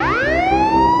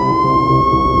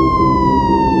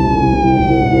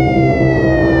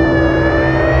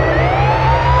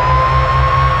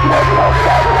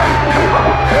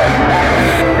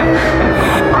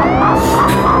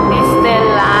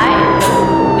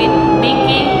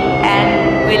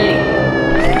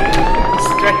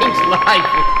Live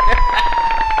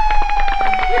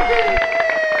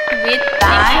with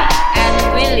Ty and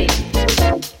Willie.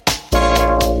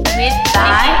 With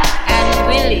Ty and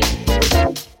Willie.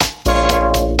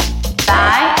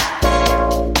 Ty.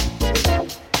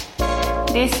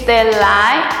 This the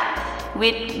Live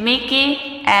with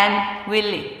Mickey and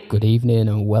Willie. Good evening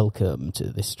and welcome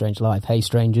to This Strange Life. Hey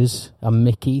strangers, I'm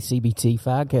Mickey, CBT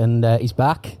Fag, and he's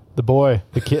back. The boy,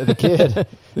 the kid.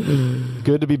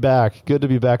 Good to be back. Good to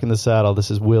be back in the saddle. This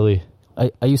is Willie.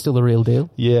 Are you still the real deal?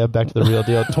 Yeah, back to the real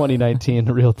deal. 2019,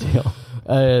 the real deal.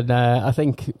 And I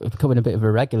think becoming a bit of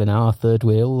a regular now, our third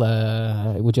wheel.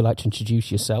 Would you like to introduce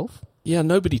yourself? Yeah,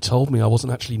 nobody told me I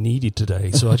wasn't actually needed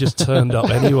today, so I just turned up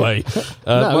anyway.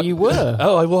 No, you were.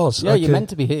 Oh, I was. Yeah, okay. you're meant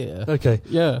to be here. Okay.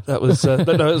 Yeah. That was it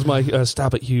was my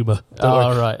stab at humour.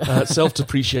 Oh, right.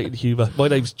 Self-depreciating humour. My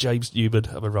name's James Newman.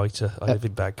 I'm a writer. I live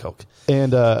in Bangkok.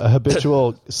 And a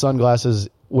habitual sunglasses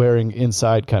wearing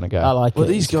inside kind of guy. I like it. Well,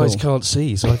 these It's guys cool. can't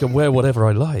see, so I can wear whatever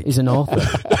I like. He's an author.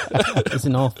 He's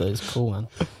an author. It's cool,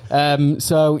 man.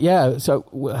 So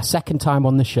second time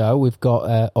on the show, we've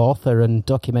got author and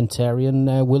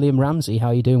documentarian William Ramsey. How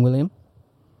are you doing, William?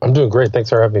 I'm doing great. Thanks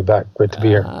for having me back. Great to be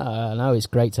here. No, it's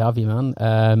great to have you, man.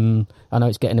 I know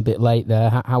it's getting a bit late there.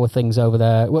 How are things over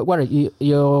there? Where are you?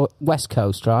 You're West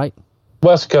Coast, right?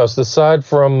 West Coast, aside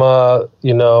from,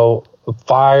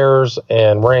 fires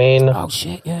and rain. Oh,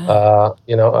 shit, yeah.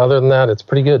 Other than that, it's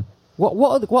pretty good.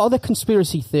 What are the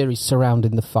conspiracy theories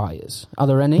surrounding the fires? Are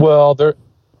there any?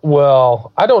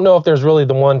 Well, I don't know if there's really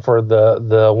the one for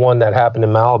the one that happened in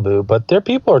Malibu, but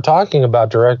people are talking about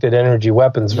directed energy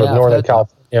weapons for Northern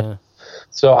California. Yeah.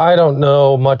 So I don't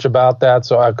know much about that,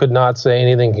 so I could not say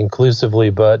anything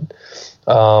conclusively, but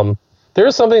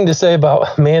there's something to say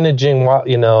about managing,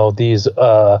 these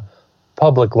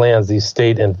public lands, these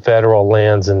state and federal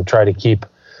lands, and try to keep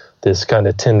this kind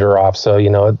of tinder off. So,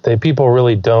 people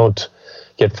really don't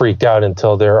get freaked out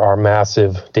until there are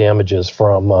massive damages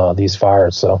from these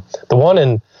fires. So the one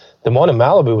in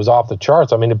Malibu was off the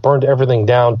charts. I mean, it burned everything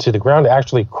down to the ground. It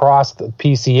actually crossed the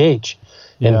PCH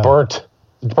and burnt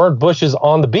bushes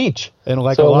on the beach. And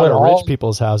a so lot of rich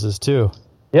people's houses, too.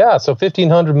 Yeah, so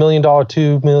 $1,500 million,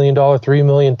 $2 million, $3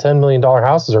 million, $10 million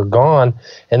houses are gone.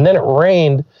 And then it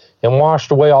rained and washed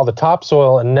away all the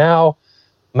topsoil, and now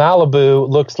Malibu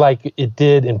looks like it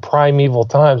did in primeval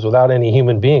times without any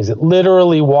human beings. It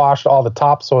literally washed all the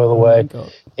topsoil away,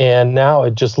 and now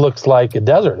it just looks like a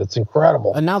desert. It's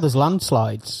incredible. And now there's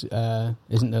landslides,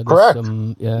 isn't there? Correct.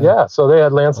 Yeah, so they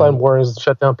had landslide warnings,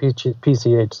 shut down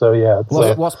PCH, so yeah.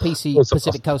 What's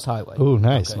Pacific Coast Highway? Oh,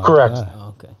 nice. Okay. Correct.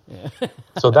 Oh, okay. Yeah.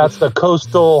 So that's the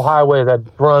coastal highway that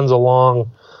runs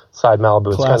alongside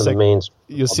Malibu. It's kind of the main.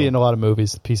 You'll see in a lot of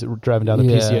movies, driving down the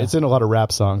PCH. It's in a lot of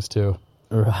rap songs, too.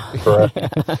 Right. Correct.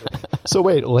 So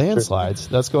wait, landslides.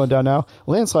 That's going down now?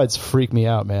 Landslides freak me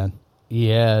out, man.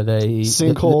 Yeah,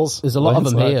 sinkholes. There's a lot of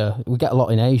them here. We get a lot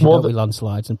in Asia, don't we,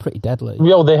 landslides, and pretty deadly.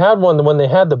 They had one when they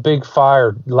had the big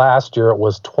fire last year. It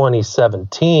was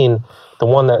 2017. The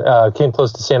one that came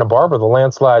close to Santa Barbara. The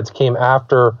landslides came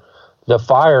after the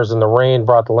fires, and the rain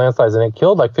brought the landslides, and it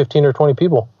killed like 15 or 20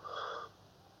 people.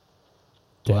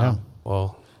 Damn.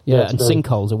 Well, yeah, and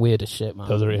sinkholes are weird as shit, man.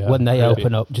 Those are, when they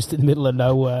open up just in the middle of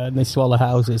nowhere and they swallow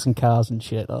houses and cars and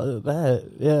shit. Yeah.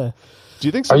 Do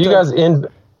you think? Are you guys in?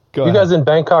 Guys in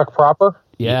Bangkok proper?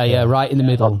 Yeah, right in the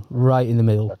middle. Right in the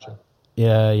middle. Gotcha.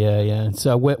 Yeah.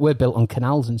 So we're built on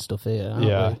canals and stuff here,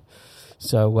 aren't we?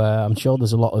 So I'm sure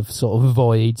there's a lot of sort of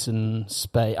voids and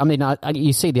space. I mean,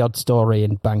 you see the odd story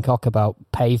in Bangkok about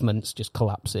pavements just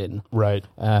collapsing. Right.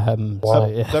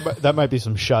 So, that might be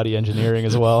some shoddy engineering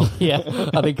as well. Yeah,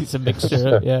 I think it's a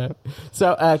mixture. Yeah.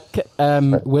 So,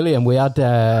 William, we had,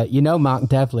 Mark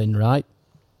Devlin, right?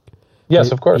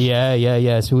 Yes, of course.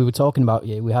 Yeah. So we were talking about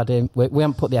you. We had him. We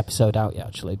haven't put the episode out yet,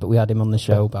 actually, but we had him on the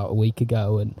show about a week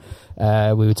ago, and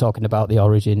we were talking about the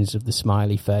origins of the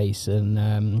smiley face,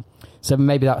 and so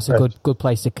maybe that's a good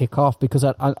place to kick off, because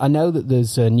I know that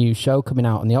there's a new show coming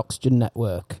out on the Oxygen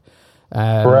Network,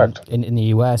 correct, in the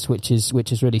US, which has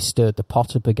really stirred the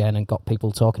pot up again and got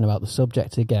people talking about the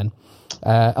subject again.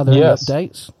 Are there any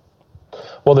updates?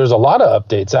 Well, there's a lot of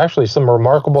updates. Actually, some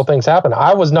remarkable things happened.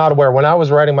 I was not aware when I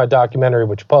was writing my documentary,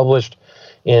 which published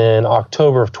in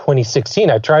October of 2016.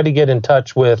 I tried to get in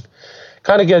touch with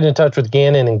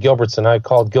Gannon and Gilbertson. I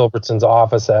called Gilbertson's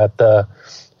office at the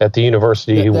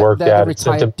university he worked they're at.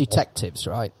 Retired detectives,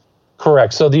 right?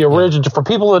 Correct. So the origin, for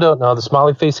people who don't know, the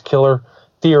smiley face killer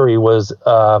theory was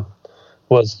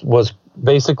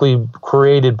basically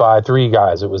created by three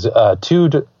guys. It was two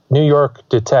New York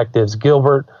detectives,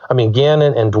 Gannon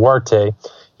and Duarte,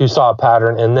 who saw a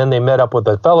pattern, and then they met up with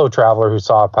a fellow traveler who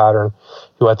saw a pattern,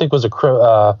 who I think was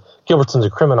Gilbertson's a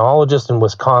criminologist in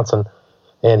Wisconsin,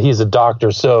 and he's a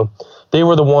doctor. So they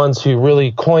were the ones who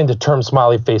really coined the term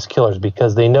smiley face killers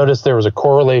because they noticed there was a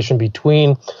correlation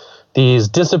between these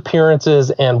disappearances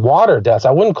and water deaths.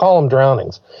 I wouldn't call them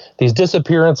drownings. These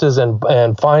disappearances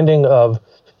and finding of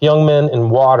young men in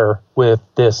water with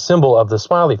this symbol of the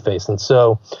smiley face. And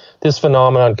so this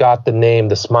phenomenon got the name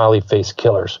the smiley face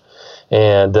killers.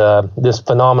 And this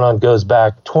phenomenon goes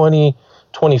back 20,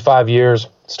 25 years,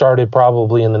 started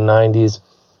probably in the 90s.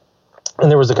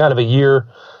 And there was a kind of a year,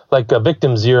 like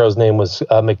victim zero's name was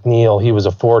McNeil. He was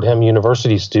a Fordham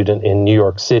University student in New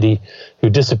York City who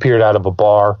disappeared out of a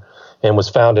bar and was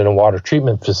found in a water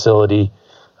treatment facility.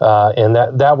 And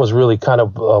that was really kind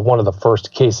of one of the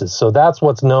first cases. So that's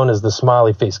what's known as the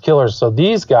smiley face killers. So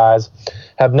these guys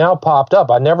have now popped up.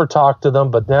 I never talked to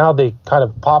them, but now they kind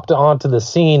of popped onto the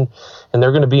scene, and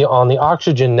they're going to be on the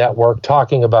Oxygen Network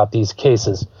talking about these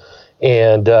cases.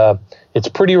 And it's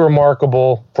pretty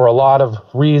remarkable for a lot of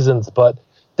reasons, but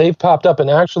they've popped up, and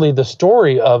actually the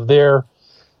story of their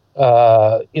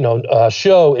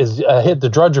show is hit the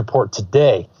Drudge Report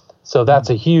today. So that's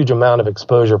a huge amount of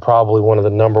exposure. Probably one of the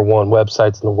number one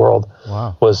websites in the world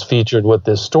was featured with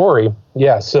this story.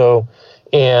 Yeah. So,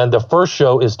 and the first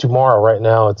show is tomorrow. Right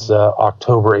now, it's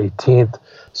October 18th,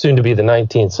 soon to be the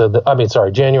 19th. So,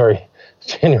 January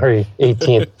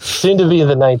 18th, soon to be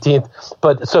the 19th.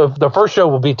 But so the first show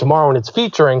will be tomorrow, and it's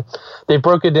featuring. They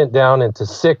broke it down into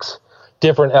 6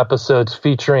 different episodes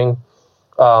featuring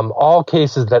all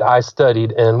cases that I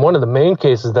studied. And one of the main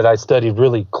cases that I studied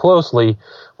really closely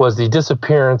was the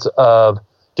disappearance of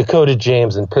Dakota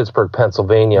James in Pittsburgh,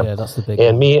 Pennsylvania. Yeah, that's the big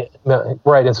one.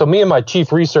 Right. And so me and my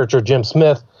chief researcher, Jim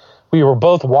Smith, we were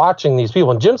both watching these people.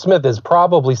 And Jim Smith has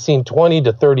probably seen 20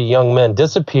 to 30 young men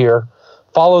disappear,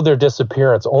 follow their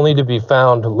disappearance, only to be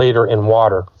found later in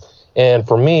water. And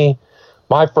for me,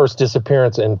 my first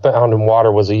disappearance and found in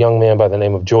water was a young man by the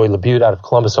name of Joey Labute out of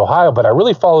Columbus, Ohio. But I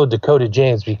really followed Dakota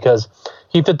James because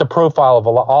he fit the profile of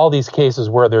all these cases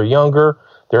where they're younger,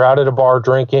 they're out at a bar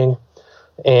drinking,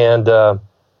 and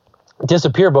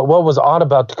disappear. But what was odd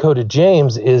about Dakota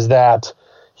James is that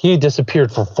he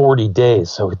disappeared for 40 days.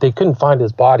 So they couldn't find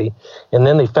his body. And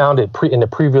then they found it in a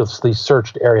previously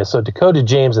searched area. So Dakota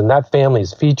James and that family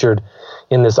is featured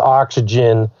in this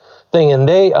Oxygen thing. And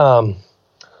they...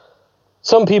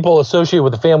 some people associated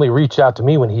with the family reached out to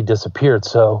me when he disappeared.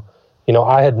 So,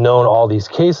 I had known all these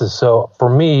cases. So for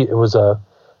me, it was I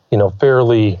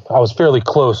was fairly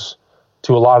close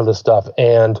to a lot of the stuff.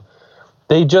 And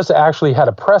they just actually had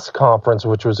a press conference,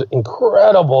 which was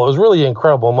incredible. It was really an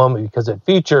incredible moment because it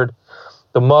featured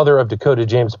the mother of Dakota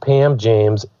James, Pam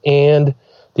James, and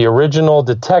the original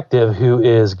detective, who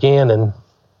is Gannon.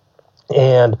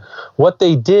 And what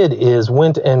they did is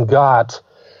went and got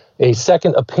a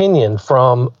second opinion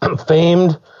from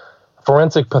famed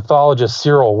forensic pathologist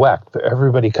Cyril Wecht.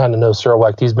 Everybody kind of knows Cyril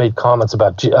Wecht. He's made comments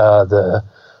about the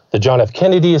John F.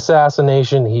 Kennedy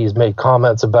assassination. He's made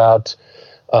comments about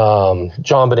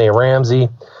John Benet Ramsey.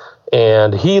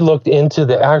 And he looked into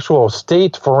the actual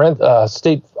state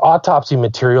autopsy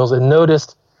materials and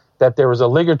noticed that there was a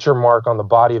ligature mark on the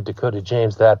body of Dakota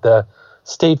James that the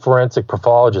state forensic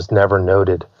pathologist never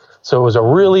noted. So it was a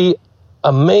really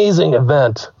amazing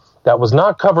event that was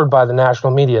not covered by the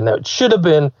national media, and that should have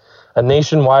been a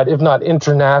nationwide, if not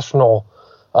international,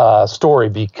 story,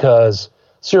 because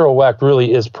Cyril Wecht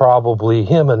really is probably,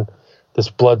 him and this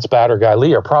blood spatter guy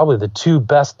Lee are probably the 2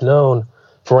 best known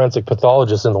forensic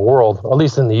pathologists in the world, at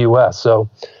least in the U.S. So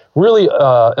really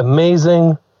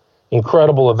amazing,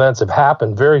 incredible events have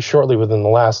happened very shortly within the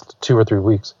last 2 or 3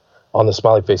 weeks on the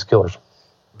smiley face killers.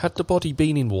 Had the body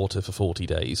been in water for 40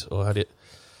 days, or had it?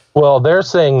 Well, they're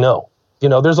saying no.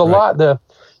 There's a lot.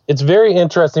 It's very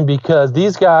interesting because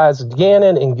these guys,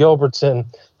 Gannon and Gilbertson,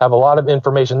 have a lot of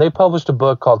information. They published a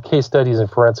book called Case Studies in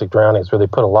Forensic Drownings, where they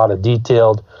put a lot of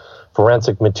detailed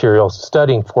forensic material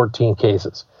studying 14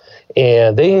 cases.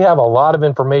 And they have a lot of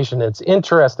information. It's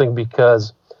interesting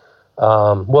because,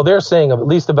 they're saying at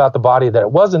least about the body that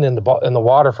it wasn't in the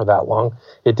water for that long.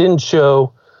 It didn't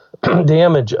show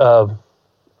damage to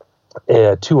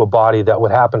a body that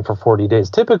would happen for 40 days.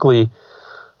 Typically,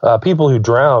 people who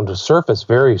drowned surface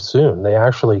very soon. They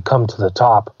actually come to the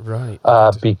top, right?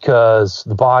 Because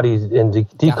the body in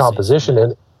decomposition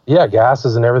and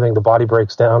gases and everything, the body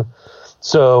breaks down.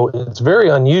 So it's very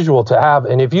unusual to have.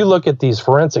 And if you look at these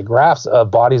forensic graphs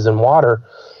of bodies in water,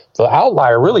 the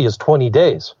outlier really is 20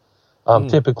 days,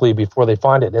 typically before they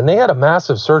find it. And they had a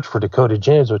massive search for Dakota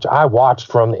James, which I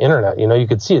watched from the internet. You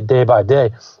could see it day by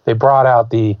day. They brought out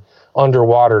the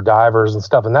underwater divers and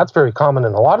stuff, and that's very common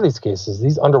in a lot of these cases.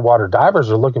 These underwater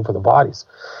divers are looking for the bodies.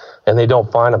 and they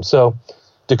don't find him. So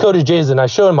Dakota James, and I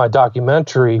show in my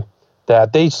documentary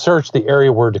that they searched the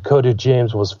area where Dakota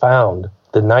James was found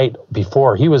the night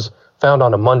before. He was found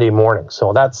on a Monday morning.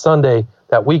 So that Sunday,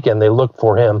 that weekend, they looked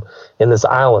for him in this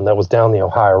island that was down the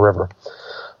Ohio River.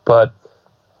 But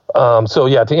so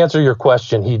yeah, to answer your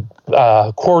question, he,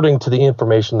 according to the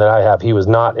information that I have, he was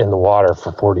not in the water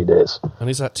for 40 days. And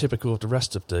is that typical of the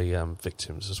rest of the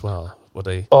victims as well? Were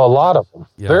they? A lot of them.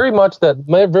 Yeah. Very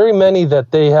many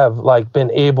that they have like been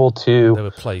able They were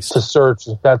to placed. search.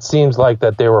 That seems like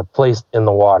that they were placed in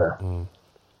the water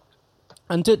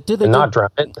And do they and not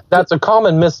drowned. That's a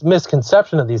common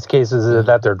misconception of these cases, is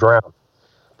that they're drowned,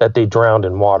 that they drowned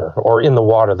in water or in the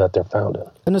water that they're found in.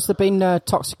 And has there been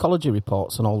toxicology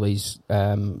reports on all these?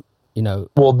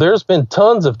 Well, there's been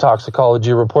tons of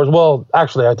toxicology reports. Well,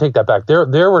 actually, I take that back.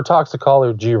 There were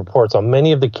toxicology reports on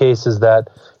many of the cases that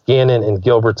Gannon and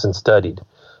Gilbertson studied.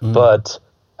 But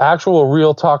actual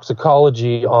real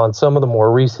toxicology on some of the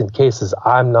more recent cases,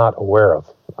 I'm not aware of.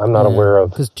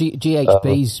 Because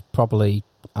GHB's probably,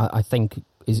 I think,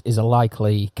 is a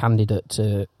likely candidate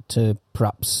to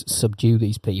perhaps subdue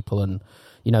these people and,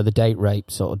 the date rape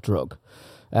sort of drug.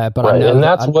 But Right, I know and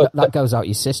that's that goes out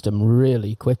your system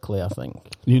really quickly, I think.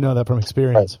 You know that from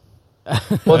experience.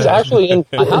 Well, it's actually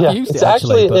used it,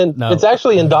 actually, but no. it's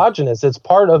actually endogenous. It's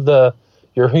part of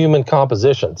your human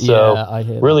composition. So Yeah, I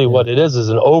hear that, really yeah. what it is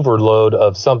an overload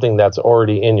of something that's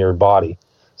already in your body.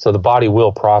 So the body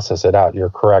will process it out. You're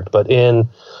correct. But in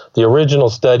the original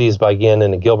studies by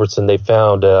Gannon and Gilbertson, they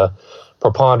found a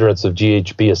preponderance of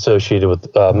GHB associated with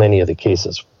many of the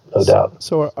cases, no doubt.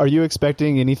 So are you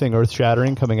expecting anything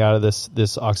earth-shattering coming out of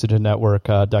this Oxygen Network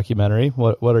documentary?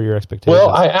 What are your expectations?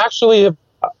 Well,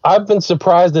 I've been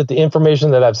surprised at the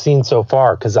information that I've seen so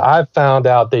far, because I've found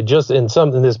out they just in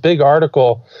this big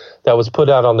article that was put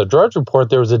out on the Drudge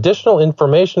Report, there was additional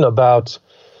information about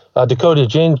Dakota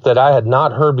James that I had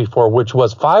not heard before, which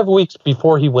was 5 weeks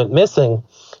before he went missing.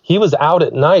 He was out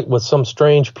at night with some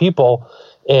strange people,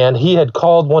 and he had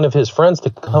called one of his friends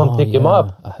to come pick him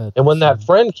up. And when that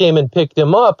friend came and picked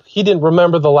him up, he didn't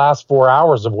remember the last 4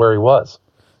 hours of where he was.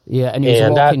 Yeah, and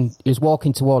he was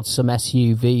walking towards some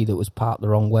SUV that was parked the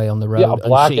wrong way on the road. Yeah, a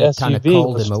black and she kind of SUV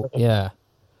called was him up. Yeah.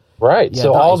 Right. Yeah,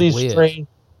 so that all is these weird. strange,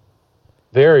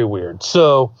 very weird.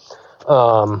 So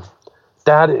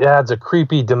that adds a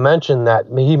creepy dimension that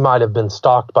he might have been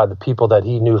stalked by the people that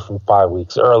he knew from 5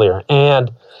 weeks earlier.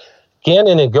 And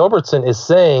Gannon and Gilbertson is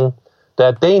saying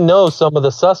that they know some of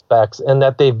the suspects and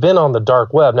that they've been on the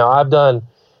dark web. Now, I've done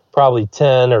probably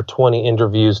 10 or 20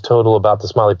 interviews total about the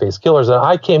smiley face killers, and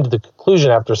I came to the conclusion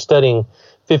after studying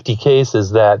 50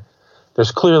 cases that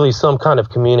there's clearly some kind of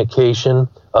communication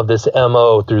of this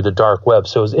MO through the dark web.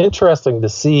 So it's interesting to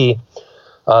see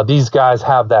these guys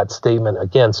have that statement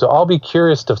again. So I'll be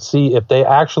curious to see if they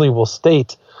actually will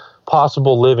state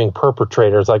possible living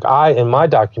perpetrators. Like in my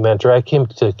documentary, I came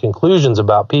to conclusions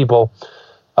about people,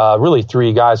 really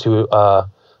 3 guys who,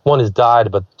 one has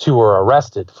died, but 2 were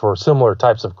arrested for similar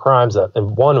types of crimes.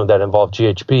 And one that involved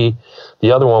GHB.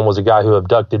 The other one was a guy who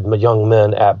abducted young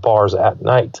men at bars at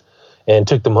night and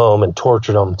took them home and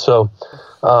tortured them. So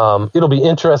it'll be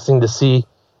interesting to see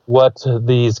what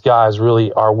these guys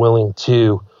really are willing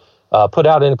to put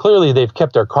out. And clearly they've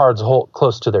kept their cards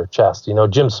close to their chest.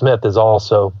 Jim Smith is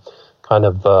also kind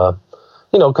of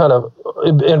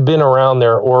been around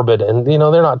their orbit, and they're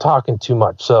not talking too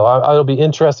much. So it'll be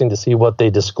interesting to see what they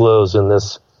disclose in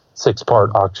this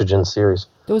 6-part Oxygen series.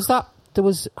 There was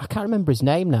I can't remember his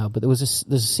name now, but there's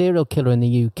a serial killer in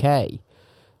the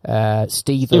UK,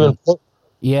 Stephen Port.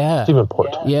 Yeah, Stephen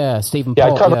Port. Yeah, Stephen Yeah,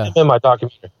 Port. I covered him in my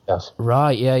documentary. Yes.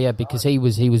 Right, yeah, because he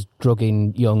was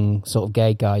drugging young sort of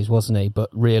gay guys, wasn't he? But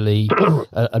really,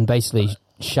 and basically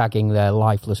shagging their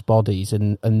lifeless bodies,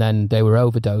 and then they were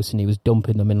overdosing. He was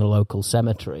dumping them in a local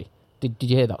cemetery. Did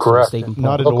you hear that? Correct. Stephen Port?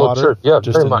 Not in the Local water. church, yeah,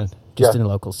 just very in much. Just in a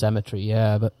local cemetery,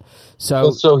 yeah. But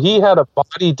So he had a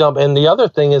body dump, and the other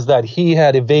thing is that he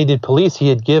had evaded police.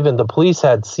 The police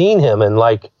had seen him, and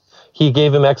he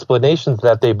gave him explanations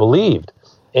that they believed.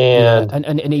 And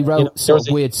he wrote sort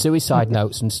of weird suicide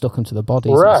notes and stuck them to the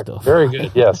bodies correct, and stuff. very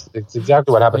good. Yes, it's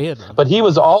exactly what happened. Weird, man. But he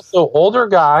was also older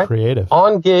guy, Creative.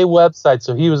 on gay websites.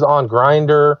 So he was on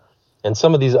Grindr and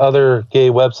some of these other gay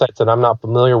websites that I'm not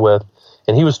familiar with,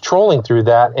 and he was trolling through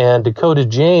that. And Dakota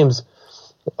James,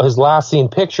 his last seen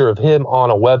picture of him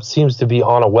seems to be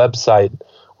on a website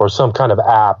or some kind of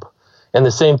app. And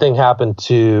the same thing happened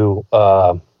to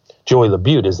Joey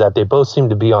LaBute, is that they both seem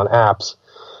to be on apps.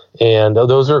 And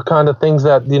those are kind of things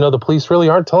that, the police really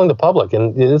aren't telling the public.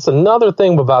 And it's another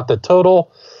thing about the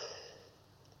total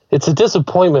it's a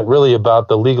disappointment really about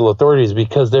the legal authorities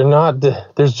because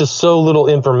there's just so little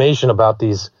information about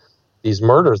these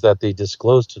murders that they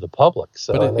disclose to the public.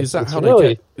 So But is that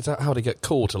how they get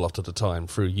caught a lot of the time,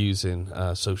 through using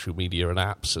social media and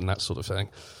apps and that sort of thing?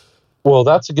 Well,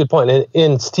 that's a good point.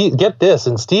 In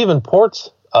Stephen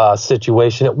Port's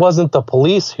situation, it wasn't the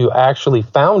police who actually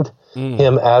found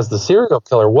him as the serial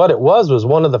killer. What it was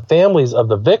one of the families of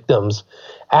the victims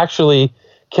actually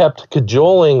kept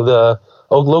cajoling the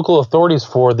local authorities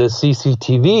for this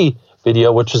CCTV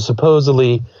video, which is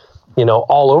supposedly,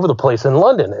 all over the place in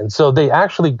London. And so they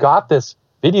actually got this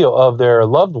video of their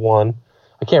loved one.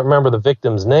 I can't remember the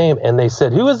victim's name. And they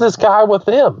said, who is this guy with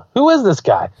him? Who is this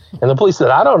guy? And the police said,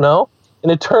 I don't know.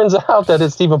 And it turns out that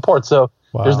it's Stephen Port. So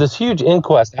there's this huge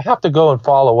inquest. I have to go and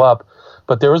follow up.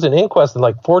 But there was an inquest, and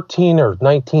like 14 or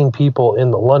 19 people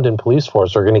in the London police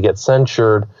force are going to get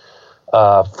censured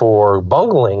for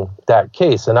bungling that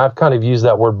case. And I've kind of used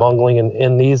that word bungling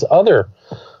in these other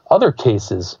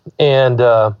cases. And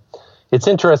it's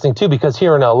interesting, too, because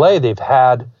here in L.A. they've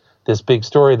had this big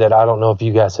story that I don't know if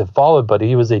you guys have followed, but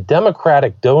he was a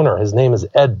Democratic donor. His name is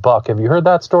Ed Buck. Have you heard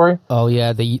that story? Oh,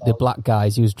 yeah, the black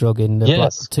guys he was drugging.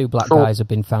 Two black guys have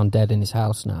been found dead in his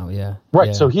house now, yeah. Right,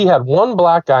 yeah. So he had one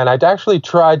black guy, and I'd actually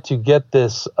tried to get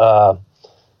this lady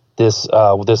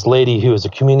who is a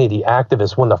community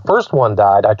activist. When the first one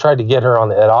died, I tried to get her on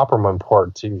the Ed Opperman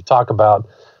report to talk about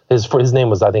his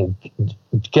name was, I think,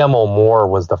 Gemmell Moore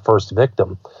was the first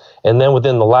victim. And then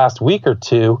within the last week or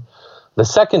two, the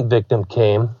second victim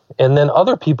came, and then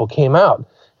other people came out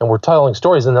and were telling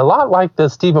stories. And a lot like the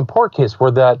Stephen Port case,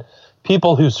 where that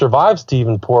people who survived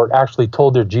Stephen Port actually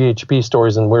told their GHB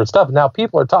stories and weird stuff. Now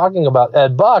people are talking about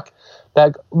Ed Buck,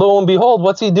 that lo and behold,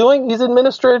 what's he doing? He's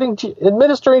administering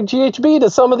GHB to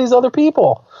some of these other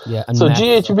people. Yeah, and so meth,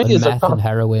 GHB and is meth and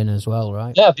heroin as well,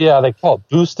 right? Yeah, they call it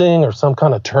boosting or some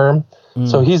kind of term.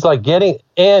 So he's like get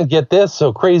this,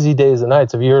 so Crazy Days and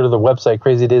Nights. Have you heard of the website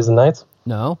Crazy Days and Nights?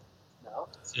 No.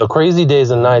 So Crazy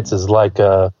Days and Nights is like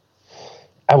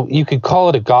you could call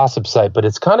it a gossip site, but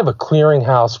it's kind of a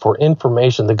clearinghouse for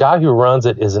information. The guy who runs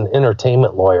it is an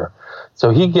entertainment lawyer.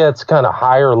 So he gets kind of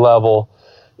higher level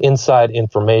inside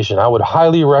information. I would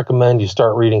highly recommend you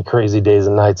start reading Crazy Days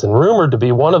and Nights. And rumored to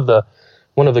be one of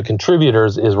the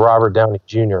contributors is Robert Downey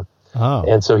Jr. Oh.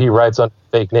 And so he writes on a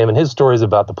fake name, and his stories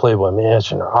about the Playboy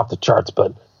Mansion are off the charts.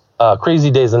 But Crazy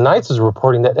Days and Nights is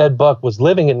reporting that Ed Buck was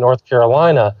living in North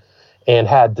Carolina and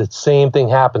had the same thing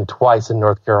happen twice in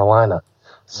North Carolina.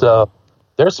 So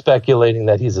they're speculating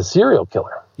that he's a serial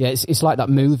killer. Yeah, it's like that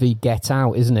movie Get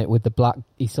Out, isn't it? With the black,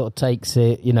 he sort of takes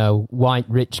it, white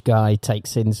rich guy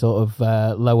takes in sort of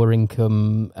lower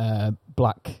income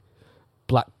black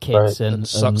kids Right. And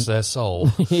sucks their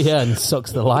soul. yeah, and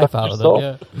sucks the life out of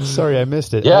them. Yeah, Sorry, I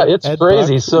missed it. Yeah, it's Ed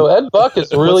crazy. Buck? So Ed Buck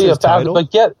is really his title?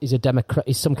 but yet he's a Democrat.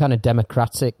 He's some kind of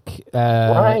democratic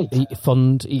Right.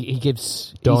 fund. He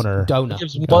gives Donor. Donor. he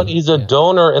gives money. He's a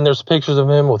donor, and there's pictures of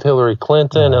him with Hillary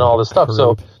Clinton and all this stuff.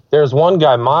 So there's one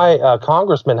guy, my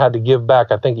congressman had to give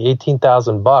back, I think,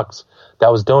 $18,000 that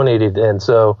was donated, and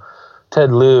so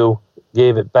Ted Lieu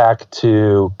gave it back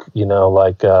to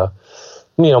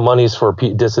monies for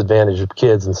disadvantaged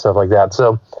kids and stuff like that.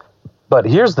 So, but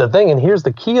here's the thing, and here's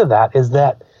the key of that, is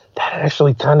that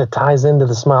actually kind of ties into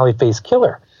the smiley face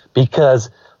killer, because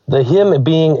him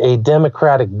being a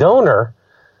Democratic donor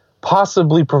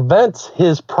possibly prevents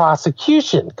his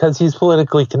prosecution because he's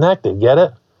politically connected. Get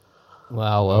it?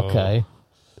 Wow. Okay.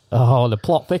 Oh, the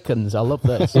plot thickens. I love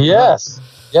this. Yes.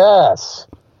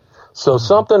 So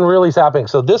something really is happening.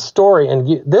 So this story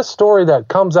that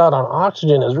comes out on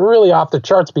Oxygen is really off the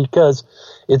charts because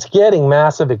it's getting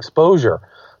massive exposure.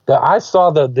 I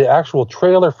saw the actual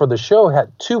trailer for the show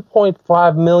had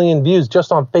 2.5 million views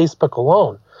just on Facebook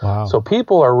alone. Wow. So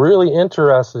people are really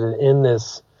interested in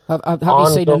this. Have you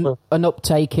seen an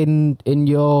uptake in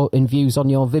views on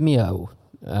your Vimeo?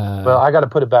 Well, I got to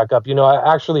put it back up.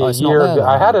 I actually it's not there,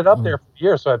 I had it up there for a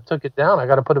year, so I took it down. I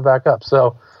got to put it back up.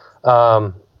 So,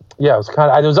 yeah,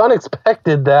 it was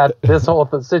unexpected that this whole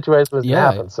situation was going to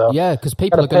happen. So yeah, because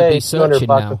people are going to be searching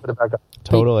now. To put it back up.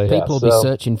 Totally. People will be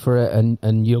searching for it,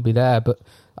 and you'll be there. But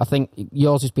I think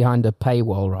yours is behind a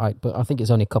paywall, right? But I think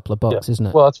it's only a couple of bucks, isn't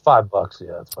it? Well, it's $5.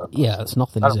 Yeah, it's $5. Yeah, it's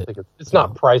nothing, I is don't it? think it's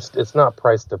not priced. It's not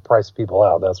priced to price people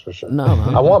out. That's for sure. No.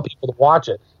 I want people to watch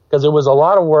it because it was a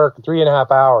lot of work,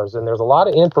 3.5 hours, and there's a lot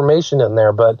of information in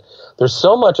there. But there's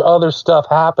so much other stuff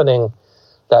happening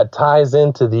that ties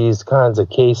into these kinds of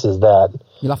cases that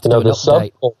You'll have to do an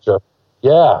update. Subculture.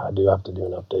 Yeah, I do have to do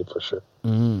an update for sure.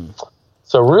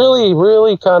 So really,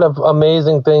 really kind of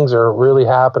amazing things are really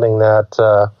happening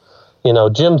that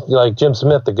Jim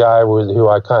Smith, the guy who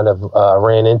I kind of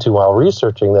ran into while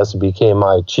researching this, became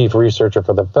my chief researcher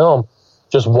for the film.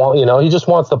 He just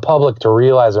wants the public to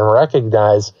realize and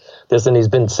recognize this, and he's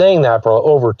been saying that for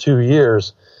over 2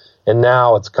 years, and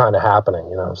now it's kind of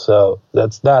happening. So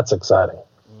that's exciting.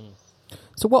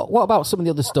 So what about some of the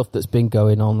other stuff that's been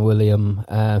going on, William?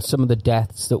 Some of the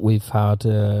deaths that we've had,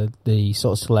 the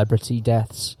sort of celebrity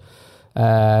deaths.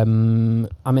 I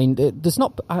mean, there's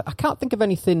not. I can't think of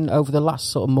anything over the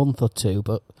last sort of month or two,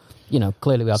 but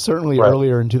clearly we had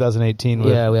earlier in 2018.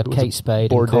 We had Kate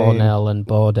Spade and Cornell and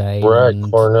Bourdain. Right,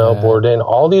 Cornell, Bourdain,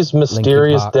 all these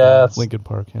mysterious deaths. Lincoln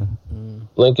Park, yeah.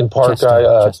 Lincoln Park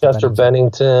guy, Chester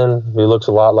Bennington, who looks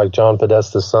a lot like John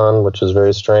Podesta's son, which is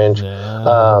very strange.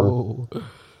 No.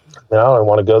 I don't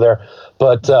want to go there.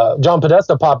 But John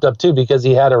Podesta popped up, too, because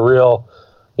he had a real,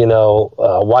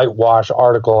 whitewash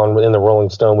article in the Rolling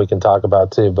Stone we can talk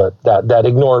about, too. But that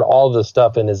ignored all the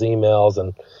stuff in his emails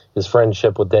and his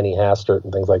friendship with Denny Hastert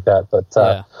and things like that. But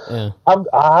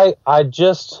I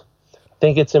just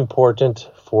think it's important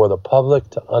for the public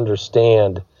to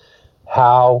understand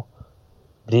how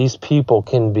these people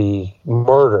can be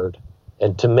murdered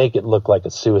and to make it look like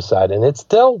a suicide. And it's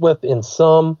dealt with in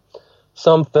some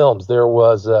films. There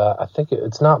was, I think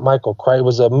it's not Michael Crichton. It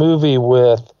was a movie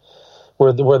where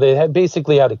they had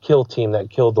basically had a kill team that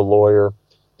killed the lawyer.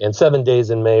 And 7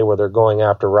 Days in May, where they're going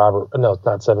after Robert. No, it's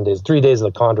not 7 days. 3 Days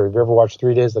of the Condor. Have you ever watched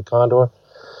 3 Days of the Condor?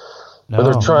 No.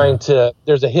 Where they're trying to.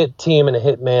 There's a hit team and a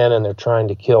hit man, and they're trying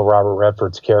to kill Robert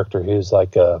Redford's character, who's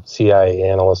like a CIA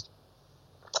analyst.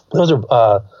 Those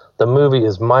are the movie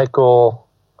is Michael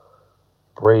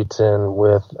Brayton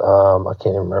with I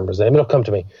can't even remember his name. It'll come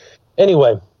to me.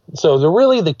 Anyway, so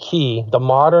the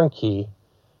modern key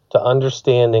to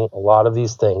understanding a lot of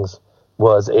these things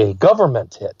was a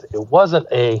government hit. It wasn't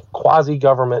a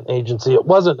quasi-government agency. It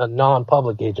wasn't a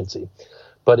non-public agency,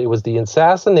 but it was the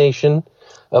assassination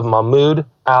of Mahmoud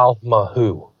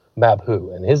al-Mabhouh.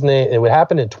 And his name, it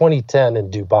happened in 2010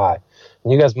 in Dubai.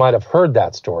 And you guys might have heard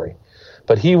that story,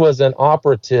 but he was an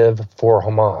operative for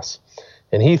Hamas,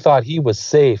 and he thought he was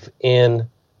safe in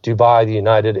Dubai, the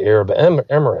United Arab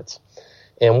Emirates.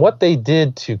 And what they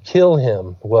did to kill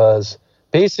him was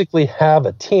basically have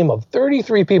a team of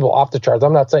 33 people off the charts.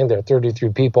 I'm not saying there are 33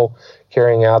 people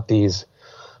carrying out these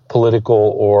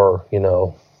political or,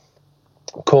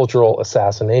 cultural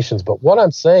assassinations. But what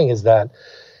I'm saying is that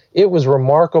it was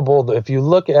remarkable that if you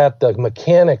look at the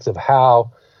mechanics of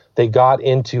how they got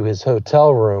into his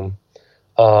hotel room,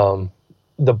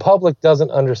 the public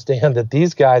doesn't understand that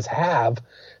these guys have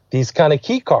these kind of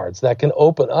key cards that can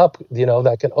open up,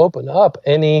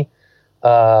 any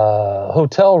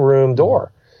hotel room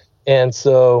door. And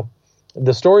so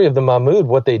the story of the Mahmoud,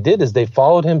 what they did is they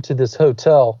followed him to this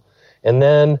hotel, and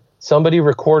then somebody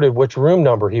recorded which room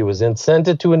number he was in, sent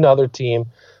it to another team.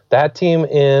 That team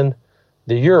in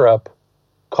the Europe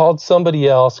called somebody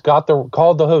else, called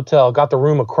the hotel, got the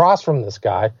room across from this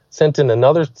guy, sent in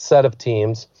another set of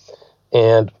teams.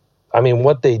 And I mean,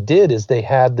 what they did is they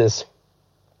had this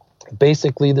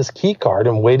key card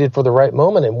and waited for the right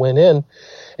moment and went in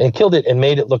and killed it and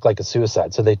made it look like a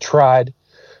suicide. So they tried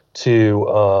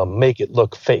to make it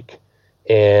look fake.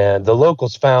 And the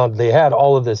locals found they had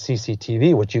all of this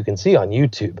CCTV, which you can see on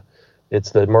YouTube.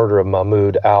 It's the murder of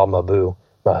Mahmoud al-Mabhouh.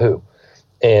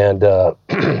 And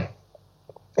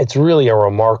it's really a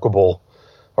remarkable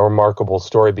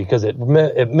story because it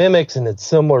mimics and it's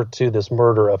similar to this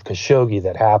murder of Khashoggi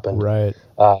that happened, right?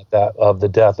 That of the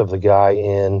death of the guy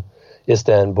in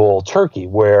Istanbul, Turkey,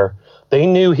 where they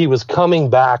knew he was coming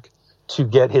back to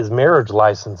get his marriage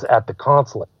license at the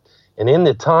consulate. And in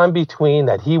the time between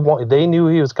that, they knew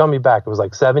he was coming back. It was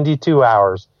like 72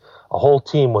 hours. A whole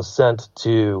team was sent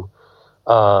to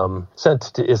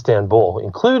Istanbul,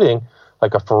 including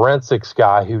like a forensics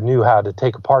guy who knew how to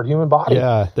take apart human body.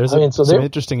 Yeah, there's some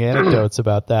interesting anecdotes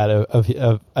about that.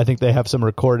 Of I think they have some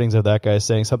recordings of that guy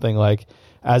saying something like,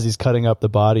 as he's cutting up the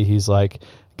body, he's like,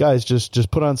 "Guys,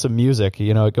 just put on some music.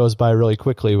 It goes by really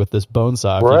quickly with this bone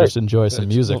saw. If you just enjoy some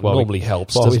music while normally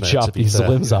helps while we doesn't it, chop to be these fair?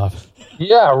 limbs off."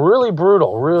 Yeah, really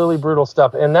brutal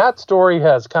stuff. And that story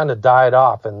has kind of died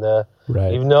off. And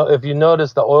right. If you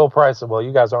notice the oil prices, well,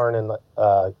 you guys aren't in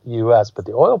the U.S., but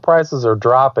the oil prices are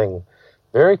dropping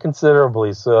very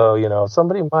considerably. So,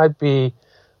 somebody might be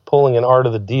pulling an art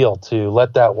of the deal to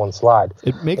let that one slide.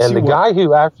 It makes and you the guy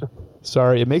who actually...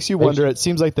 Sorry, it makes you wonder. It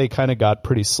seems like they kind of got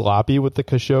pretty sloppy with the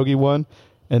Khashoggi one.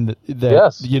 And that,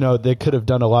 yes. They could have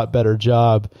done a lot better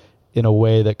job in a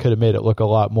way that could have made it look a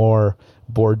lot more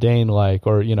Bourdain-like,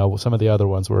 or some of the other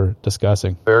ones we're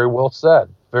discussing. Very well said.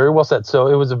 Very well said. So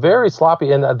it was a very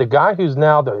sloppy, and the guy who's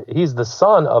now he's the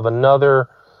son of another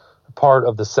part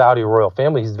of the Saudi royal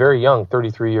family. He's very young,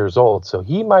 33 years old. So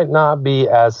he might not be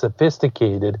as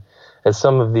sophisticated as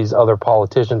some of these other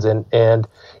politicians. And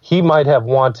he might have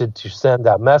wanted to send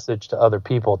that message to other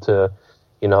people to,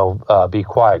 be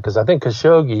quiet. Because I think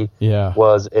Khashoggi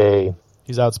was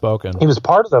he's outspoken. He was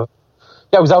part of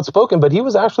he was outspoken, but he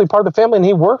was actually part of the family, and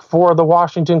he worked for the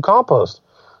Washington Compost,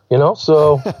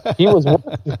 so he was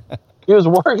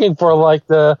working for like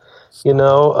the,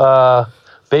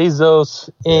 Bezos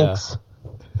Inc.'s,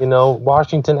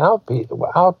 Washington out, the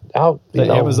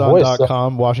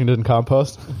Amazon.com Washington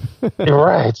Compost.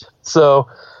 Right. So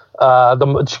the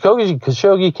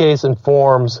Khashoggi case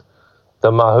informs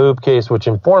the Mahmoud case, which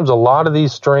informs a lot of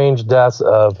these strange deaths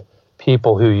of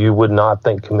people who you would not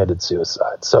think committed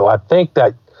suicide. So I think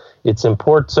that it's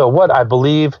important. So what I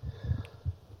believe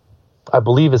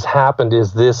has happened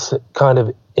is this kind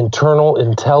of internal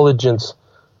intelligence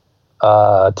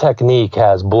technique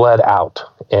has bled out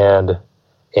and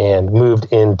moved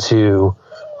into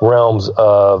realms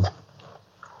of,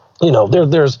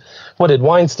 there's what did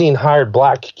Weinstein hired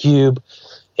Black Cube,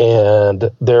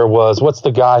 and there was, what's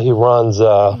the guy who runs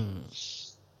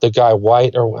the guy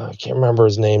White, or I can't remember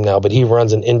his name now, but he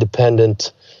runs an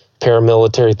independent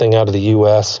paramilitary thing out of the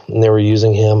U.S., and they were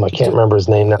using him. I can't remember his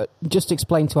name now. Just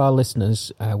explain to our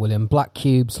listeners, William, Black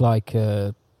Cube's like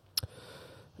a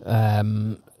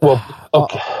sort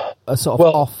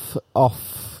of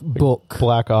off book.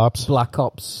 Black Ops.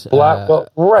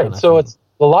 Right. So it's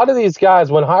a lot of these guys,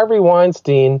 when Harvey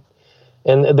Weinstein,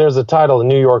 and there's a title, a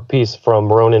New York piece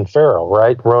from Ronan Farrow,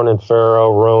 right? Ronan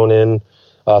Sinatra.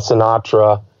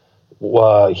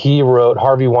 He wrote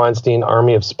Harvey Weinstein,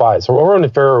 Army of Spies. So Ronan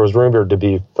Farrow was rumored to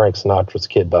be Frank Sinatra's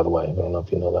kid, by the way. I don't know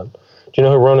if you know that. Do you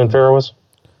know who Ronan Farrow was?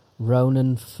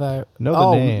 Ronan Farrow.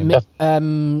 Know the name.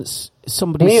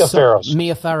 Somebody. Mia Farrow.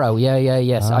 Mia Farrow. Yeah.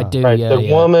 Yes, I do. Right, yeah,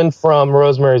 the woman from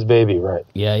Rosemary's Baby, right?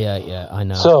 Yeah. I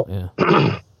know. So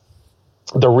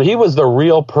he was the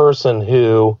real person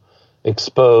who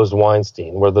exposed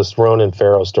Weinstein, were this Ronan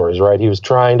Farrow stories, right? He was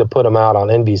trying to put him out on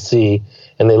NBC,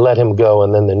 and they let him go,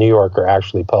 and then the New Yorker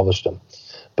actually published him.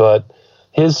 But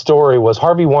his story was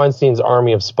Harvey Weinstein's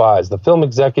Army of Spies. The film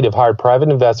executive hired private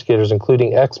investigators,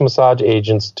 including ex-Mossad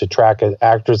agents, to track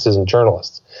actresses and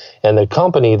journalists. And the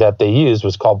company that they used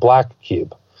was called Black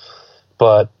Cube.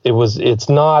 But it's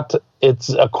not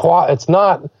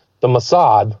the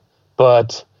Mossad,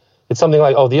 but it's something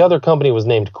like, the other company was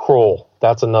named Kroll.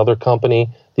 That's another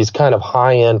company. These kind of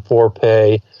high-end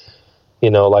for-pay,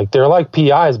 they're like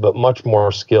PIs, but much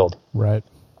more skilled. Right.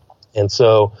 And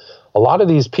so a lot of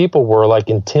these people were like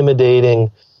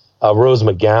intimidating Rose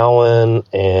McGowan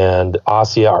and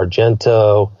Asia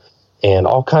Argento, and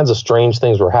all kinds of strange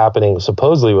things were happening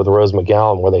supposedly with Rose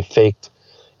McGowan where they faked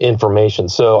information.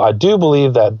 So I do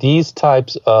believe that these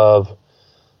types of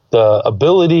the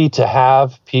ability to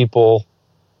have people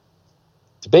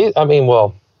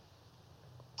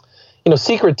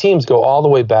secret teams go all the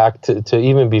way back to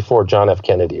even before John F.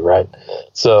 Kennedy, right?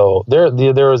 So there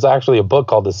was actually a book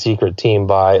called The Secret Team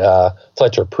by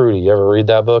Fletcher Prudy. You ever read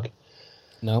that book?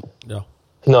 No. No,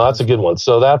 that's a good one.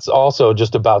 So that's also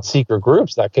just about secret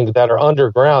groups that are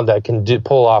underground that can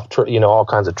pull off all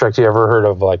kinds of tricks. You ever heard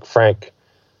of like Frank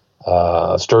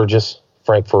Sturgis,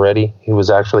 Frank Ferretti? He was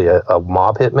actually a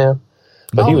mob hitman,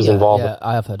 but he was involved. Yeah,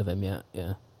 I have heard of him. Yeah.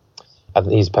 I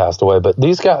think he's passed away, but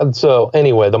these guys. So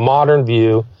anyway, the modern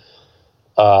view,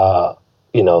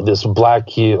 this Black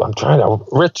Cube.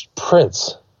 Rich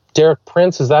Prince, Derek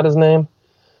Prince, is that his name?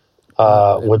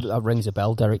 That rings a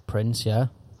bell. Derek Prince, yeah.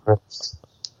 Prince.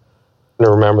 I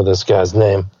don't remember this guy's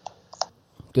name.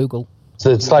 Google.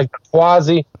 So it's like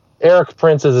Eric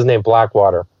Prince is his name.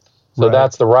 Blackwater. So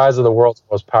that's The Rise of the World's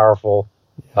Most Powerful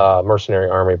Mercenary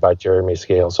Army by Jeremy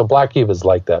Scales. So Black Cube is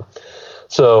like that.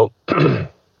 So.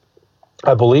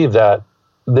 I believe that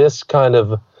this kind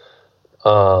of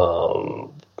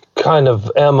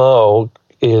MO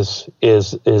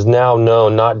is now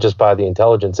known not just by the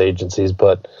intelligence agencies,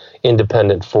 but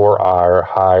independent for our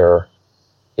higher,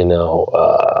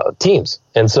 teams.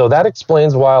 And so that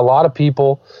explains why a lot of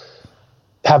people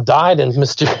have died in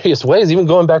mysterious ways, even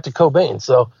going back to Cobain.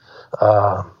 So,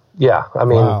 wow.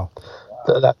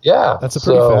 That's a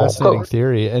pretty fascinating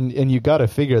theory. And you got to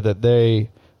figure that they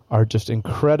are just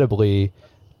incredibly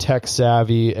tech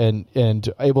savvy and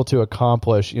able to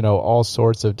accomplish, all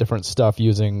sorts of different stuff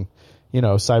using,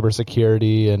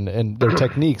 cybersecurity and their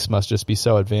techniques must just be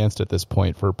so advanced at this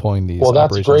point for pulling these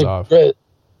operations off. Great.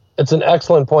 It's an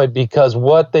excellent point, because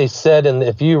what they said, and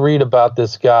if you read about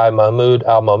this guy, Mahmoud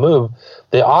al-Mahmoud,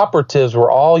 the operatives were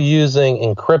all using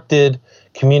encrypted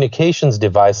communications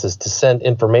devices to send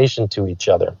information to each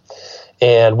other.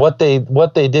 And what they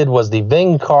did was the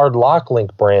Vingcard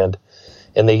LockLink brand,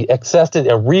 and they accessed it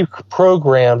and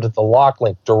reprogrammed the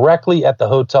LockLink directly at the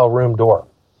hotel room door.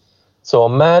 So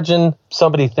imagine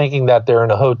somebody thinking that they're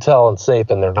in a hotel and safe,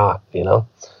 and they're not.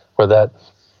 Or that.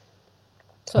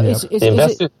 So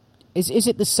is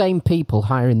it the same people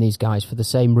hiring these guys for the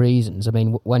same reasons? I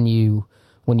mean, when you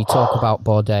talk about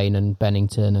Bourdain and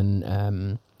Bennington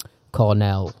and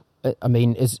Cornell, I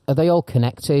mean, are they all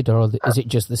connected, or is it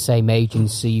just the same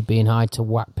agency being hired to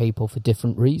whack people for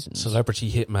different reasons?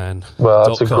 Celebrity Hitman.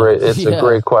 Well, it's a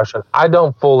great question. I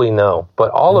don't fully know, but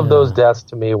all of those deaths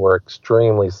to me were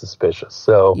extremely suspicious.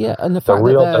 So and the fact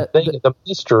the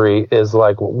mystery is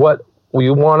like what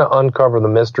we want to uncover the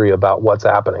mystery about what's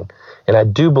happening, and I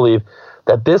do believe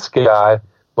that this guy,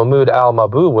 Mahmoud Al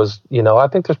Mabou, was, I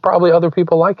think there's probably other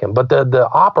people like him, but the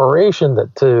operation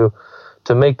to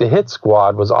make the hit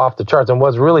squad was off the charts. And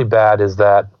what's really bad is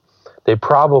that they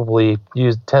probably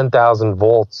used 10,000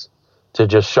 volts to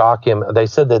just shock him. They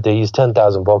said that they used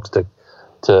 10,000 volts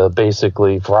to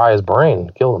basically fry his brain,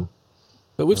 kill him.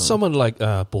 But with someone like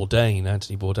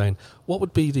Anthony Bourdain, what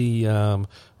would be the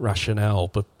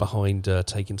rationale behind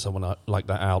taking someone like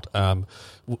that out?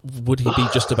 Would he be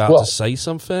just about to say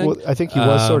something? Well, I think he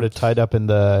was sort of tied up in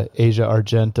the Asia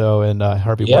Argento and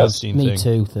Harvey Weinstein thing. Me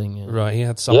Too thing. Yeah. Right, he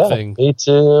had something Me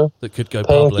Too, that could go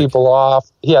paying public. people off.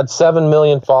 He had 7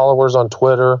 million followers on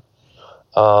Twitter.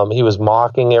 He was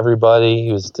mocking everybody.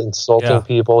 He was insulting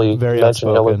people. He very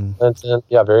mentioned Hillary Clinton.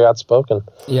 Yeah, very outspoken.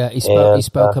 Yeah, he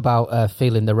spoke about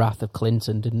feeling the wrath of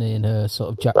Clinton, didn't he? In a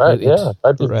sort of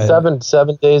jackbooted. Right.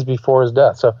 7 days before his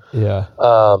death. So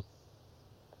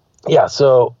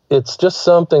so it's just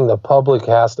something the public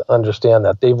has to understand,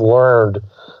 that they've learned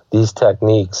these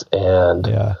techniques, and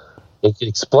it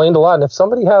explained a lot. And if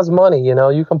somebody has money,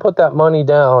 you can put that money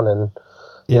down, and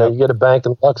you get a bank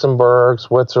in Luxembourg,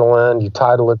 Switzerland, you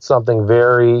title it something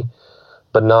very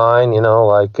benign,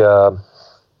 like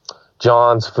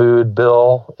John's Food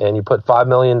Bill, and you put $5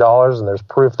 million, and there's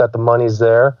proof that the money's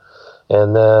there.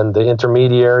 And then the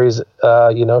intermediaries,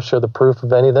 show the proof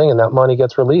of anything, and that money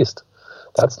gets released.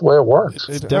 That's the way it works.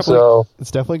 It's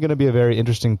definitely going to be a very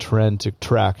interesting trend to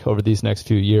track over these next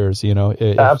few years.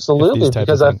 Absolutely,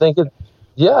 because I think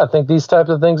I think these types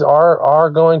of things are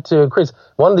going to increase.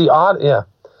 One of the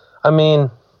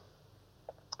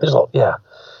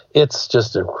it's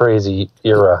just a crazy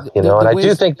era, and I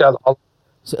do think that.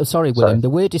 Sorry, William. The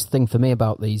weirdest thing for me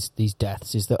about these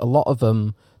deaths is that a lot of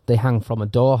them, they hang from a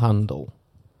door handle.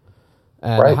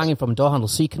 They're hanging from a door handle,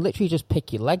 so you can literally just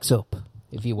pick your legs up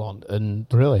if you want. And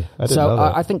really, I didn't know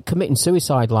that. I think committing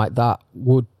suicide like that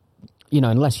would,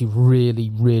 unless you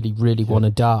really, really, really want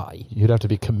to die, you'd have to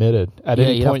be committed. At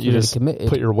any point, you just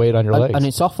put your weight on your legs, and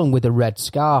it's often with a red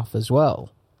scarf as well.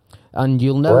 And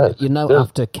you'll know,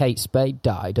 after Kate Spade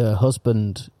died, her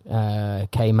husband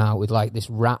came out with like this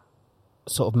rat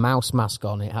sort of mouse mask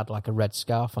on. It had like a red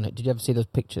scarf on it. Did you ever see those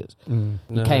pictures? No.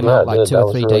 He came out like 2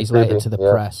 or 3 days later to the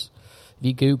press. If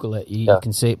you Google it, you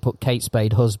can see it. Put Kate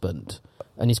Spade husband,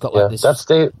 and he's got like this. That's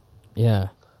Dave. Yeah,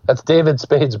 that's David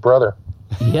Spade's brother.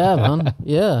 Yeah, man.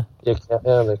 Yeah.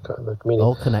 The comedian.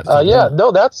 All connected.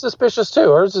 No, that's suspicious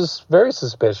too. Hers is very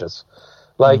suspicious.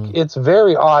 Like it's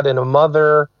very odd, and a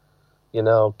mother,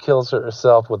 kills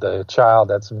herself with a child.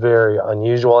 That's very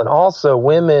unusual. And also,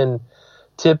 women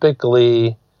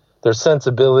typically, their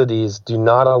sensibilities do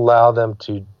not allow them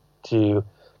to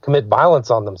commit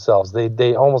violence on themselves.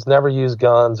 They almost never use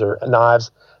guns or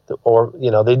knives, or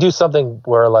they do something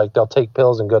where like they'll take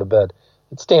pills and go to bed.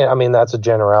 That's a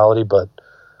generality, but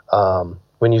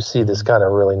when you see this kind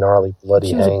of really gnarly,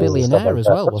 bloody hangings, she was a billionaire as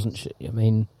well, that, wasn't she? I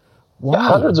mean, why? Yeah,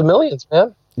 hundreds of millions,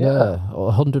 man. Yeah, or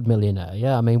 100 millionaire.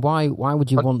 Yeah, I mean, why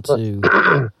would you want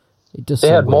to? They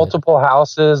had multiple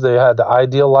houses. They had the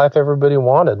ideal life everybody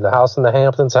wanted. The house in the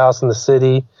Hamptons, house in the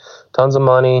city, tons of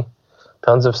money,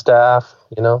 tons of staff.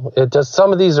 It just,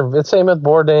 some of these are, it's same with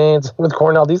Bourdain, same with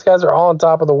Cornell. These guys are all on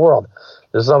top of the world.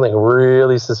 There's something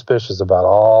really suspicious about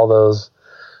all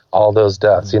those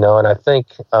deaths, and I think,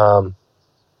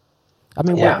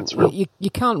 you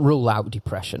can't rule out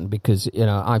depression because,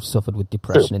 I've suffered with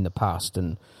depression in the past,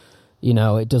 and,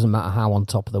 it doesn't matter how on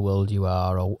top of the world you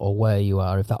are or where you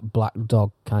are. If that black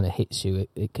dog kind of hits you,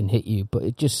 it can hit you, but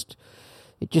it just,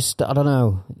 I don't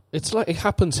know. It's like it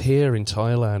happens here in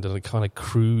Thailand in a kind of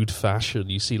crude fashion.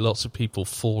 You see lots of people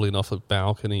falling off of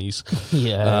balconies,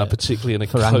 particularly in a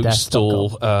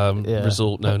coastal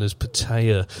resort known as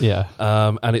Pattaya. Yeah,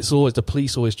 and it's always, the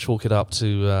police always chalk it up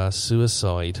to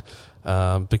suicide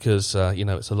because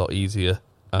it's a lot easier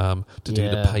to do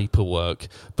the paperwork.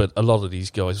 But a lot of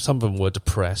these guys, some of them were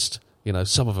depressed.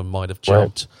 Some of them might have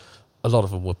jumped. a lot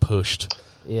of them were pushed.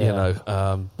 Yeah. You know,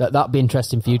 that'd be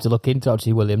interesting for you to look into,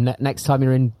 actually, William. Next time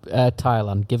you're in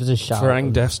Thailand, give us a shout.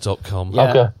 FarangDeaths.com.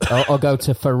 Yeah. Okay. Or go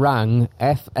to Farang,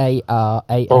 Farang.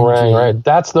 Farang, right.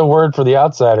 That's the word for the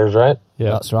outsiders, right?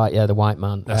 Yeah. That's right, yeah, the white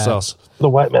man. That's us. The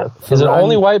white man. Farang, is it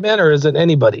only white men, or is it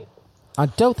anybody? I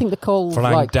don't think they're called...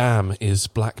 Farang Dam is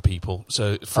black people.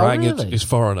 So Farang is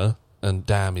foreigner, and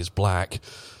Dam is black.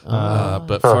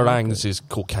 But Farangs is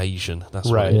Caucasian.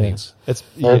 That's right. What it means. It's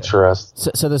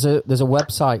interesting. So there's a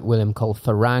website, William, called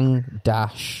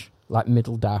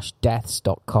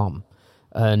Farang-deaths.com,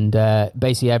 and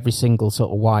basically every single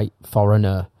sort of white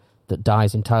foreigner that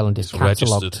dies in Thailand is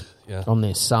catalogued on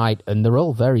this site, and they're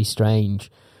all very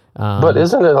strange. But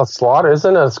isn't it a slaughter?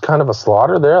 Isn't it kind of a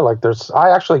slaughter there? Like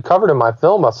I actually covered in my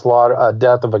film a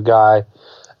death of a guy,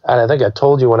 and I think I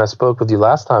told you when I spoke with you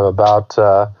last time about.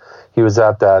 He was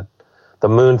at the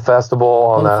Moon Festival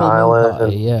on that island.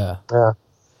 Party, yeah.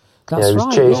 That's he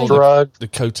was chased, drugged. The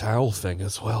Koh Tao thing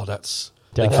as well.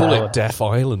 They call it Death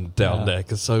Island down there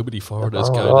because so many foreigners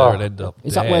go there and end up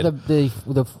Is dead. that where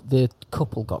the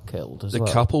couple got killed as well?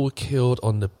 The couple were killed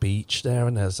on the beach there,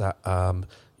 and there's that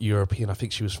European, I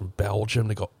think she was from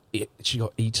Belgium, she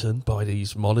got eaten by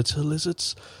these monitor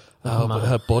lizards. But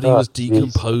her body was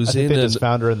decomposing. I think they just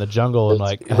found her in the jungle and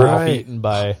half eaten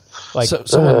by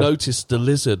someone noticed the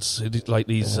lizards, like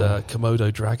these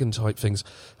Komodo dragon type things,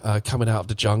 coming out of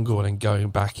the jungle and then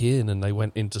going back in, and they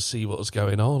went in to see what was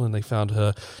going on, and they found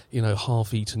her,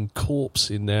 half-eaten corpse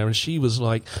in there, and she was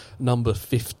like number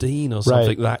 15 or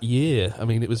something that year. I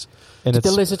mean, it was. Did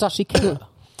the lizards actually kill her?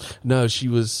 No, she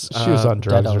was on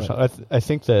drugs or something. I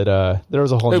think that there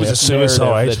was a whole. It was a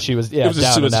suicide. That she was. It was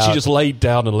a suicide. She just laid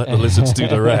down and let the lizards do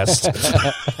the rest.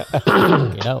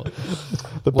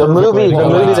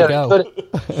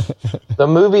 The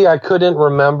movie I couldn't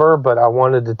remember, but I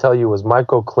wanted to tell you was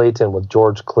Michael Clayton with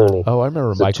George Clooney. Oh, I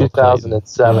remember Michael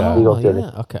 2007 Beagle Kitty.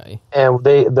 Okay. And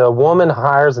the woman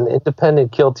hires an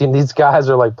independent kill team. These guys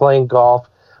are like playing golf,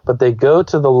 but they go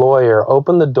to the lawyer,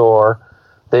 open the door.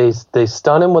 They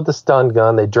stun him with a stun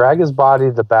gun. They drag his body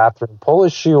to the bathroom, pull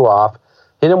his shoe off,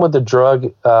 hit him with a drug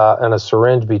and a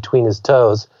syringe between his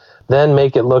toes, then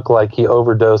make it look like he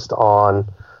overdosed on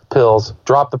pills,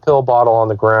 drop the pill bottle on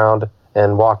the ground,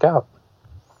 and walk out.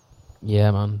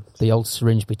 Yeah, man. The old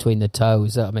syringe between the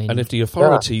toes. I mean, and if the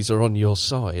authorities are on your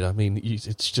side, I mean,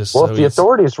 it's just if the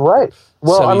authorities, right?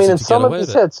 Well, I mean, in some of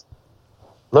these hits.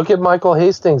 Look at Michael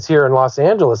Hastings here in Los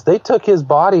Angeles. They took his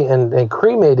body and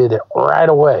cremated it right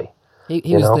away.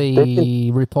 He was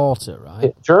the reporter,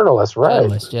 right? Journalist, right.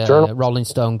 Journalist, yeah, Rolling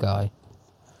Stone guy.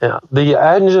 Yeah. The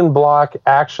engine block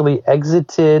actually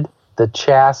exited the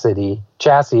chassis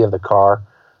of the car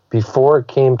before it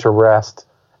came to rest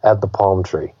at the palm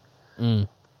tree.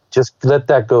 Just let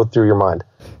that go through your mind.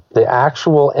 The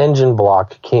actual engine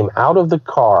block came out of the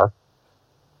car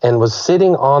and was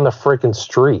sitting on the freaking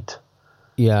street.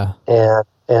 Yeah. And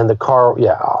the car,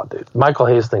 dude. Michael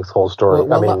Hastings' whole story.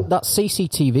 Well, that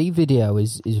CCTV video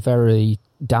is very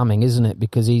damning, isn't it?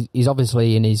 Because he's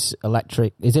obviously in his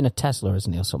he's in a Tesla,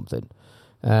 isn't he, or something?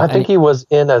 I think he was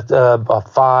in a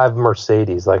 5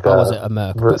 Mercedes, was it a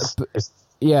Merc?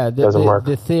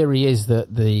 The theory is that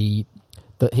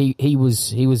he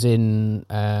was in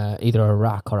either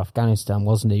Iraq or Afghanistan,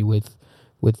 wasn't he? With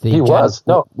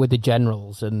the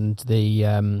generals, and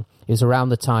the it was around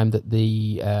the time that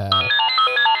the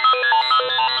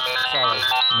sorry,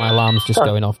 my alarm's just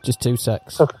going off. Just 2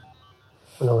 secs. Okay.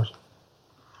 No,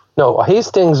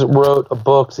 Hastings wrote a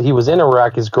book. He was in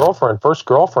Iraq. His first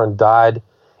girlfriend, died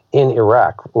in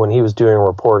Iraq when he was doing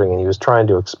reporting, and he was trying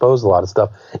to expose a lot of stuff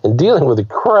and dealing with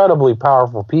incredibly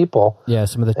powerful people. Yeah,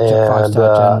 some of the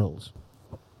 5-star generals.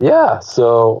 Yeah,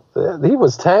 so he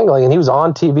was tangling, and he was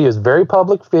on TV. He was a very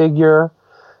public figure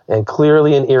and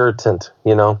clearly an irritant,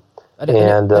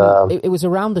 And it was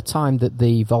around the time that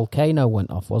the volcano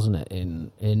went off, wasn't it,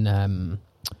 in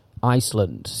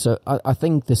Iceland? So I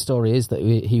think the story is that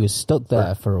he was stuck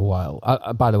there for a while.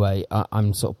 By the way,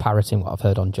 I'm sort of parroting what I've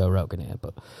heard on Joe Rogan here,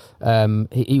 but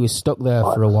he was stuck there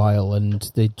for a while, and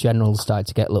the generals started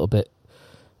to get a little bit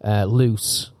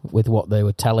loose with what they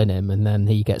were telling him, and then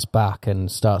he gets back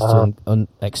and starts to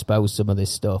expose some of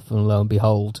this stuff, and lo and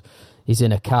behold, he's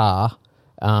in a car,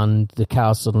 and the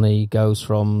car suddenly goes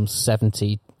from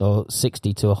 70 or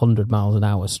 60 to 100 miles an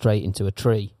hour straight into a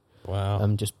tree. Wow.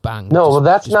 Just bang. No,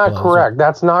 that's not correct.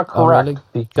 That's not correct. Really?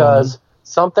 Because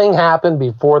something happened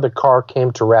before the car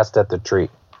came to rest at the tree.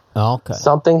 Okay.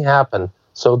 Something happened.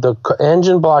 So the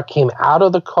engine block came out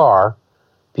of the car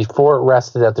before it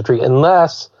rested at the tree,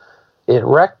 unless it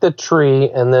wrecked the tree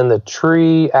and then the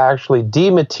tree actually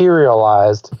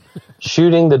dematerialized,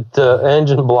 shooting the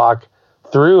engine block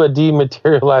through a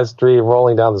dematerialized tree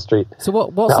rolling down the street. So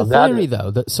what's the theory,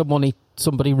 though, that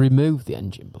somebody removed the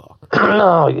engine block?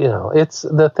 No, it's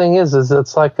the thing is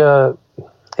it's like a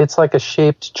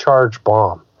shaped charge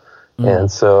bomb.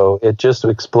 And so it just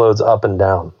explodes up and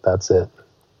down. That's it.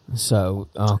 So,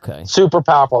 okay. Super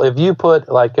powerful. If you put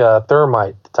like a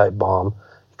thermite type bomb,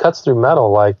 it cuts through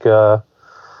metal like,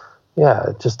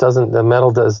 it just doesn't, the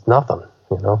metal does nothing.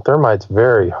 Thermite's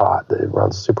very hot. It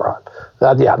runs super hot.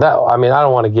 I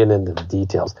don't want to get into the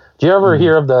details. Do you ever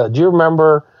hear do you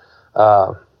remember,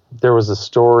 there was a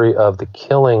story of the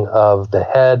killing of the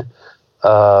head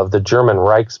of the German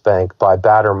Reichsbank by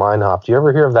Baader Meinhof. Do you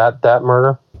ever hear of that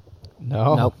murder?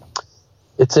 No. Nope.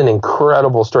 It's an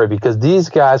incredible story because these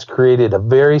guys created a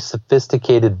very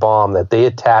sophisticated bomb that they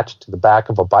attached to the back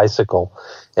of a bicycle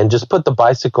and just put the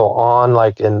bicycle on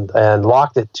and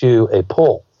locked it to a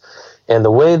pole. And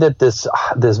the way that this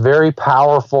very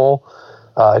powerful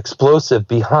explosive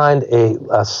behind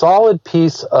a solid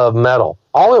piece of metal,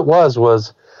 all it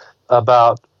was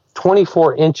about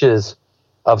 24 inches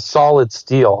of solid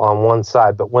steel on one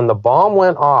side. But when the bomb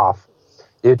went off,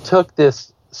 it took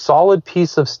this solid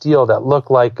piece of steel that looked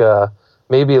like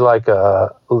maybe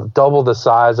double the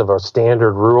size of a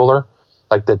standard ruler,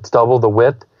 like that's double the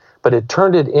width, but it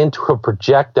turned it into a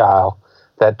projectile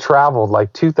that traveled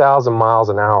like 2,000 miles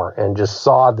an hour and just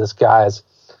sawed this guy's.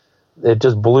 It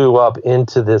just blew up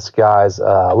into this guy's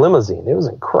limousine. It was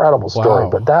an incredible story.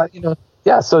 Wow. But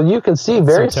that, so you can see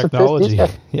very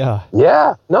sophisticated.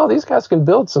 Yeah. No, these guys can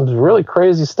build some really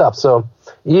crazy stuff. So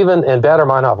and Baader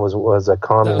Meinhof was a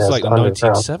communist. That was like the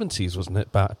 1970s, wasn't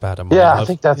it? Baader Meinhof. Yeah, I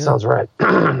think that sounds right.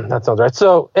 That sounds right.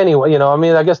 So anyway,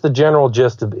 I guess the general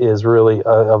gist is really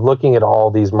of looking at all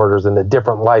these murders in a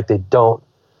different light. They don't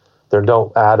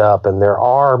add up, and there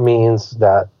are means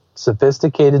that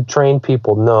sophisticated, trained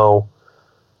people know,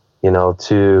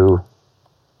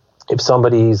 if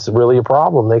somebody's really a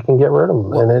problem, they can get rid of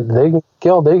them, and they can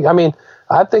kill.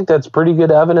 I think that's pretty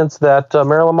good evidence that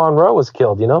Marilyn Monroe was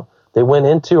killed. They went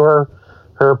into her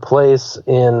place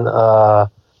in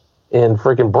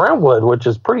freaking Brentwood, which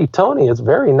is pretty Tony. It's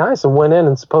very nice, and went in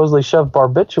and supposedly shoved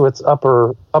barbiturates up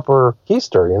her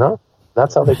keister.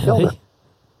 That's how they killed her.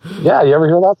 Yeah, you ever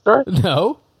hear that story?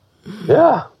 No.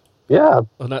 Yeah.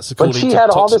 And that's but she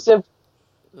had all this.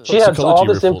 She had all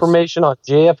this information on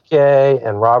JFK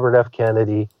and Robert F.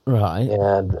 Kennedy. Right.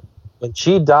 And when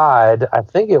she died, I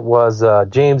think it was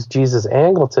James Jesus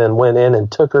Angleton went in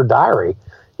and took her diary.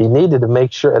 He needed to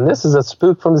make sure, and this is a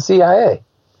spook from the CIA,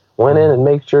 went in and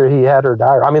make sure he had her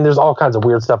diary. There's all kinds of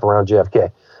weird stuff around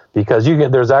JFK because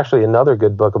there's actually another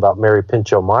good book about Mary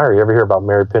Pinchot Meyer. You ever hear about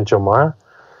Mary Pinchot Meyer?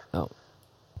 No.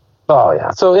 Oh,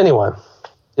 yeah. So anyway,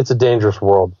 it's a dangerous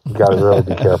world. You got to really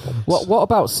be careful. What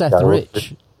about Seth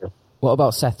Rich? What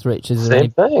about Seth Rich? Is there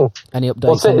Same thing. Any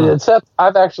updates on that? Seth,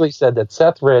 I've actually said that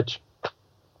Seth Rich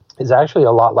is actually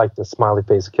a lot like the Smiley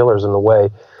Face Killers in the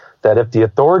way that if the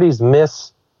authorities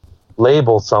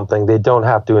mislabel something, they don't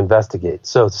have to investigate.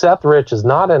 So Seth Rich is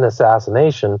not an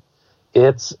assassination.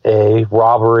 It's a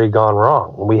robbery gone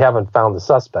wrong. We haven't found the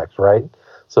suspects, right?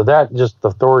 So that just the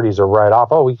authorities are right off.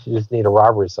 Oh, we just need a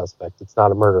robbery suspect. It's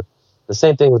not a murder. The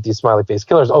same thing with these Smiley Face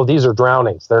Killers. Oh, these are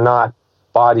drownings. They're not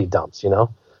body dumps,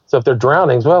 So if they're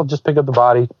drownings, well, just pick up the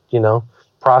body,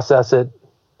 process it,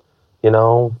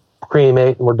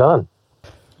 cremate, and we're done.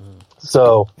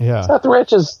 So Seth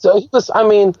Rich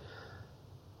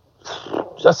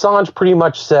Assange pretty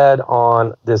much said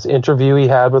on this interview he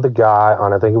had with a guy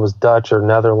on, I think it was Dutch or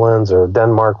Netherlands or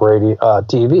Denmark radio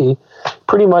TV,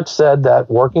 pretty much said that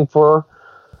working for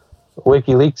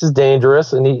WikiLeaks is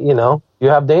dangerous, and you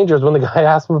have dangers when the guy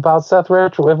asked him about Seth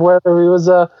Rich, whether he was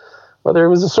a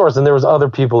source, and there was other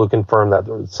people who confirmed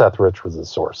that Seth Rich was a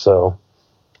source. So,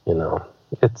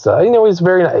 it's he's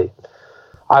very nice.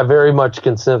 I very much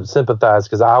can sympathize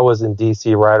because I was in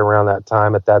D.C. right around that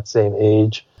time at that same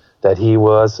age that he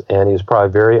was, and he was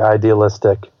probably very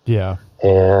idealistic. Yeah.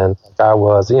 And I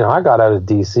was, I got out of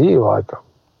D.C.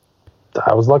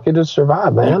 I was lucky to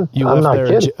survive, man. I'm not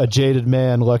kidding. A jaded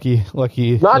man, lucky.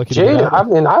 Not jaded.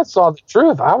 I saw the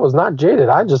truth. I was not jaded.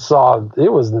 I just saw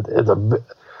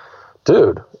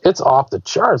dude, it's off the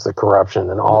charts, the corruption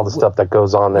and all the stuff that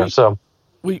goes on there. So,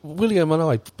 William and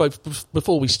I, both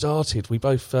before we started,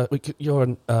 you're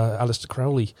an Aleister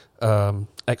Crowley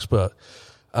expert,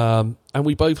 and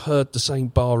we both heard the same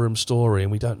barroom story,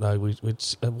 and we don't know. We're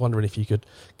wondering if you could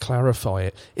clarify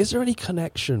it. Is there any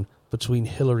connection between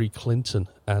Hillary Clinton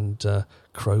and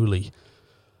Crowley?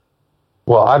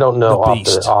 Well, I don't know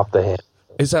off the hand.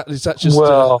 Is that just?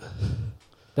 Well,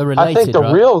 They're related, I think the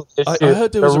right? real issue, I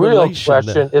heard there was the real there.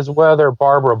 question is whether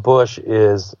Barbara Bush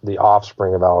is the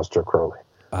offspring of Aleister Crowley.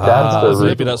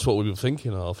 Maybe that's what we were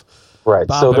thinking of. Right.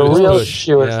 Barbara so the real Bush.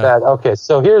 issue is that, okay,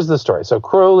 so here's the story. So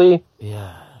Crowley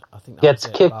gets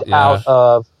kicked out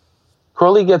of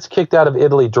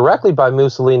Italy directly by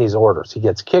Mussolini's orders. He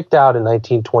gets kicked out in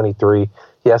 1923.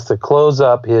 He has to close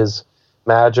up his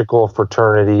magical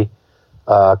fraternity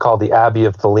called the Abbey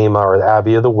of Thelema, or the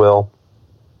Abbey of the Will.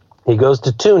 He goes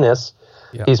to Tunis.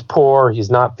 Yeah. He's poor. He's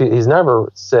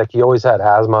never sick. He always had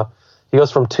asthma. He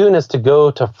goes from Tunis to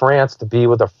go to France to be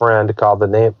with a friend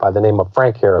by the name of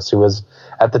Frank Harris, who was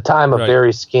at the time a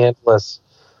very scandalous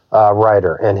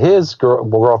writer, and his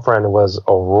girlfriend was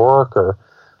a Rourker.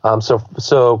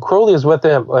 So Crowley is with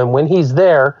him, and when he's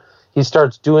there, he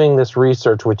starts doing this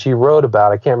research, which he wrote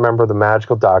about. I can't remember the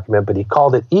magical document, but he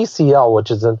called it ECL,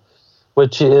 which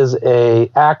is a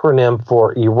acronym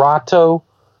for Erato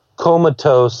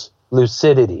Comatose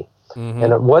Lucidity. Mm-hmm.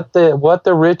 And what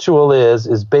the ritual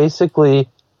is basically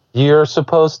you're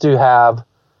supposed to have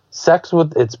sex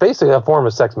with. It's basically a form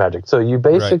of sex magic. So you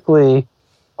basically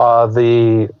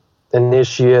the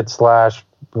initiate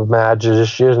 /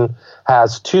 magician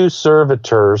has two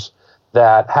servitors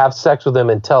that have sex with him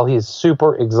until he's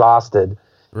super exhausted,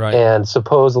 and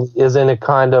supposedly is in a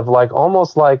kind of like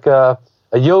almost like a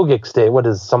yogic state. What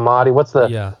is samadhi? What's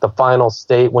the final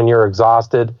state when you're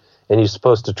exhausted and you're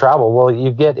supposed to travel? Well,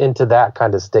 you get into that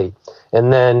kind of state,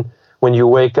 and then when you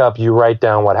wake up, you write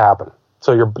down what happened.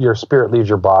 So your spirit leaves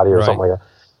your body or something like that.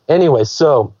 Anyway,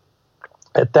 so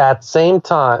at that same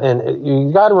time, and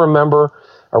you got to remember,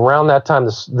 around that time,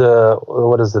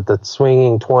 the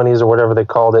swinging 20s or whatever they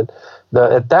called it.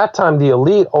 At that time, the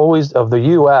elite of the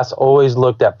U.S. always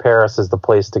looked at Paris as the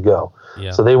place to go.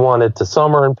 Yeah. So they wanted to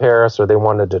summer in Paris, or they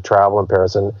wanted to travel in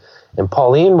Paris. And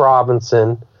Pauline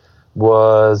Robinson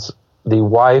was the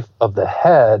wife of the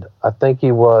head. I think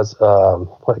he was, I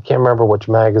can't remember which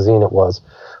magazine it was,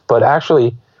 but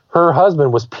actually her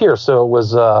husband was Pierce. So it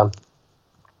was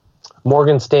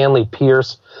Morgan Stanley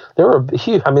Pierce.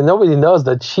 Nobody knows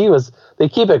that they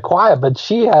keep it quiet, but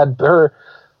she had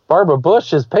Barbara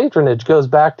Bush's patronage goes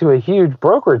back to a huge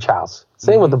brokerage house.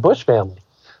 Same with the Bush family.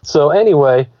 So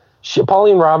anyway,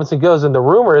 Pauline Robinson goes, and the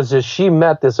rumor is that she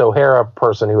met this O'Hara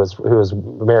person who was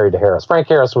married to Harris. Frank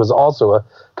Harris was also a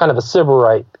kind of a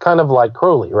sybarite, kind of like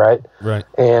Crowley, right? Right.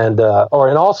 And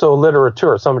also a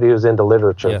litterateur, somebody who's into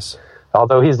literature. Yes.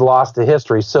 Although he's lost to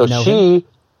history. So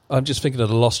I'm just thinking of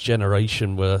the Lost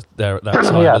Generation were there at that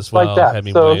time as well. Like that.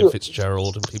 Hemingway and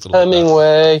Fitzgerald and people like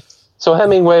that. So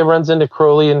Hemingway runs into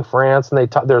Crowley in France, and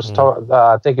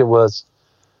I think it was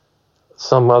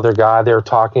some other guy. They were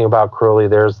talking about Crowley.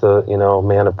 There's the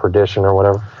man of perdition or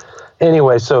whatever.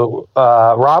 Anyway, so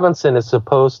Robinson is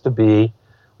supposed to be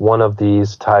one of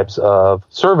these types of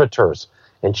servitors,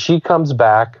 and she comes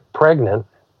back pregnant,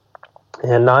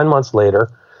 and 9 months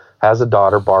later has a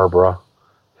daughter, Barbara,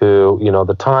 who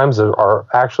the times are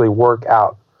actually work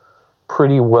out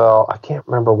pretty well. I can't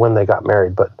remember when they got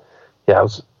married, but yeah, it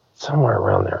was somewhere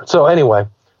around there. So anyway,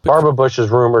 Barbara Bush is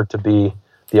rumored to be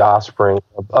the offspring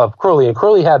of Crowley, and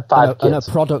Crowley had 5 kids. And a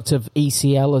product of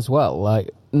ECL as well, like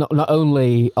not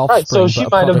only offspring. Right, so she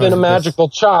might have been a magical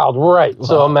child, right? Well,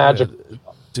 so a magic,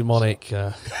 demonic.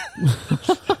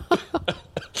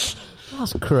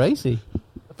 That's crazy.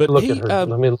 But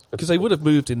because they would have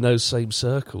moved in those same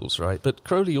circles, right? But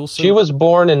Crowley also. She was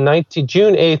born in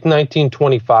June 8th,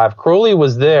 1925. Crowley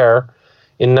was there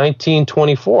in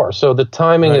 1924, so the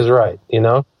timing is right,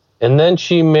 And then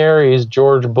she marries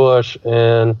George Bush,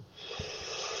 and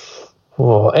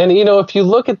if you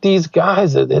look at these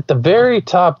guys at the very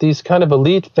top, these kind of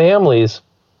elite families,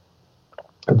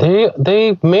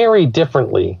 they marry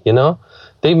differently,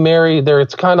 They marry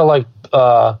it's kind of like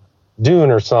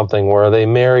Dune or something, where they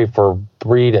marry for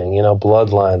breeding,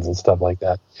 bloodlines and stuff like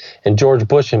that. And George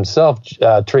Bush himself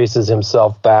traces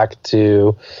himself back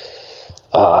to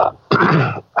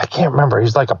I can't remember.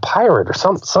 He's like a pirate or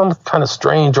some kind of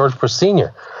strange George Bush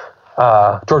Sr.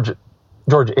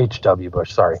 George H.W.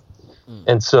 Bush, sorry.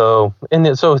 And so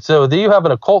you have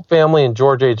an occult family, and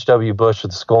George H.W. Bush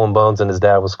with Skull and Bones, and his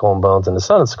dad was Skull and Bones, and his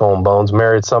son is Skull and Bones,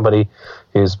 married somebody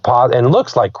who's and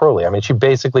looks like Crowley. I mean,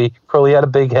 Crowley had a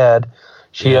big head.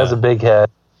 She has a big head.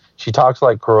 She talks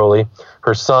like Crowley.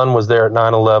 Her son was there at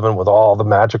 9/11 with all the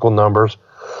magical numbers.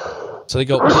 So they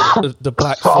got the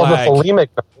black flag. All the Thelemic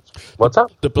numbers. What's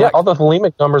up? All the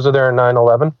Thelemic numbers are there in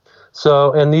 9/11.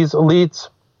 So, and these elites,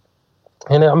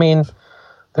 and I mean,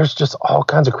 there's just all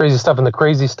kinds of crazy stuff. And the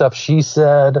crazy stuff she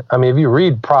said, I mean, if you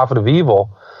read Prophet of Evil,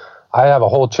 I have a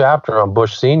whole chapter on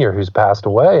Bush Sr. who's passed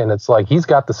away. And it's like, he's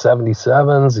got the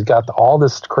 77s. He's got all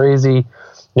this crazy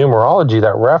numerology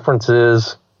that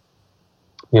references,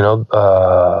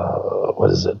 what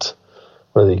is it?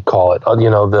 What do they call it?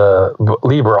 The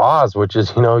Liber Oz, which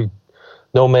is,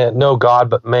 no man, no God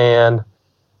but man.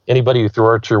 Anybody who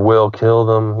thwarts your will, kill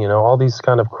them. All these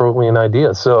kind of Crowleyan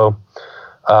ideas. So,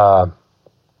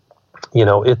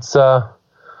 it's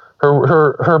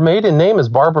her maiden name is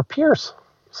Barbara Pierce.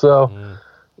 So,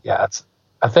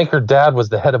 I think her dad was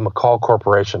the head of McCall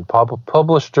Corporation,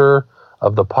 publisher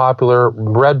of the popular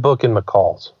Red Book and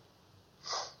McCall's.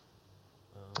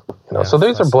 So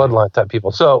these are bloodline type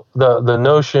people. So the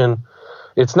notion,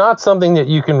 it's not something that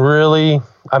you can really,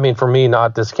 for me,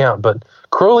 not discount. But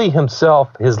Crowley himself,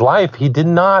 his life, he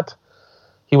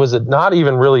was not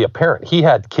even really a parent. He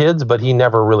had kids, but he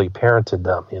never really parented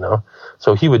them,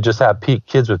 So he would just have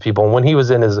kids with people. And when he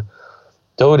was in his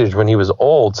dotage, when he was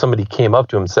old, somebody came up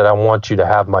to him and said, "I want you to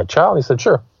have my child." He said,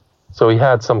 "Sure." So he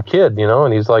had some kid,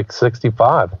 and he's like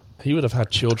 65. He would have had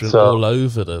children all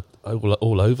over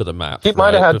the map. He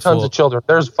might have had tons of children.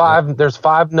 There's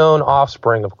five known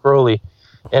offspring of Crowley,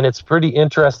 and it's pretty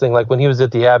interesting. Like when he was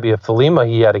at the Abbey of Thelema,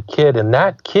 he had a kid, and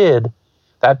that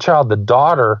child, the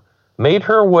daughter, made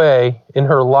her way in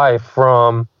her life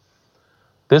from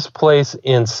this place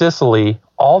in Sicily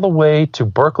all the way to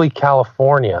Berkeley,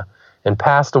 California, and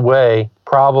passed away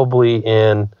probably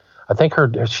in, I think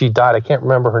she died, I can't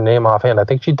remember her name offhand. I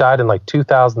think she died in like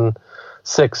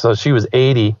 2006, so she was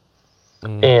 80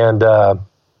 and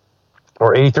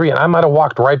or 83, and I might have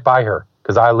walked right by her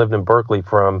because I lived in Berkeley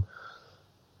from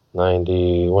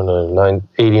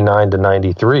 89 to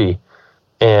 93,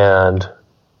 and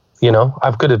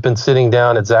I could have been sitting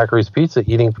down at Zachary's Pizza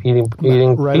eating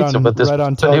pizza, but this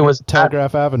on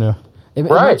Telegraph Avenue.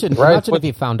 Imagine if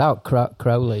you found out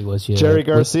Crowley was your... Jerry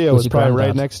Garcia was probably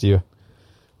right next to you.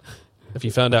 If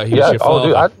you found out he was your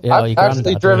father. Dude, I've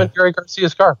actually driven Jerry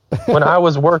Garcia's car when I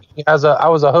was working I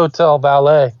was a hotel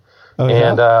valet,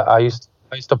 and I used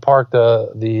to park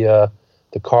the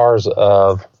cars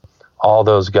of all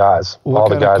those guys. What all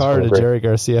kind the guys of car did Jerry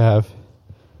Garcia have?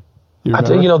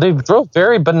 They drove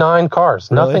very benign cars.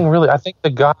 Really? Nothing really. I think the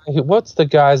guy. What's the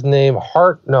guy's name?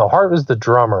 Hart. No, Hart was the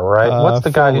drummer, right? What's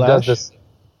the guy who does this?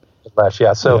 Lesh.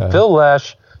 Yeah. So Phil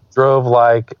Lesh drove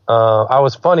like. I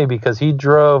was funny because he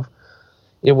drove.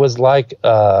 It was like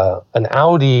an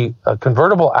Audi, a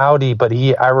convertible Audi, but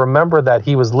I remember that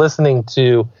he was listening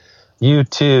to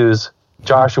U2's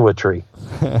Joshua Tree.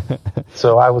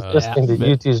 So I was listening to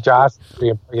U2's Joshua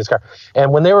Tree in his car.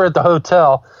 And when they were at the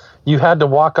hotel, you had to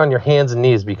walk on your hands and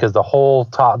knees because the whole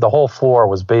floor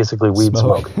was basically weed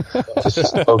smoke.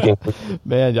 Just smoking.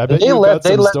 Man, I bet you got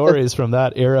some stories from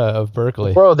that era of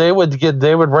Berkeley. Bro, they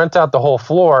would rent out the whole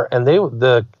floor, and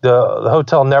the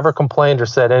hotel never complained or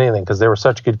said anything because they were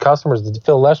such good customers.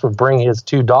 Phil Lesh would bring his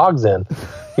 2 dogs in.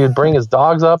 He would bring his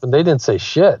dogs up, and they didn't say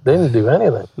shit. They didn't do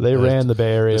anything. They ran the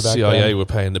Bay Area back then. CIA were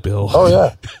paying the bill. Oh,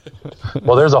 yeah.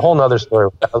 Well, there's a whole nother story.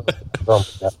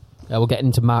 We're getting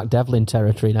into Mark Devlin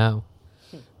territory now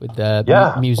with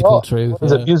Musical Truth.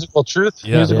 Is it Musical Truth?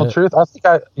 Yeah. Musical Truth. I think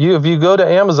if you go to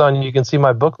Amazon, you can see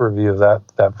my book review of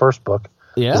that first book.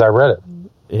 Yeah, because I read it.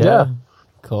 Yeah.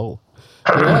 Cool.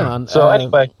 Yeah, man. So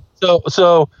anyway,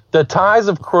 so the ties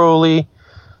of Crowley,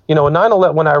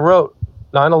 9/11. When I wrote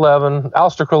 9/11,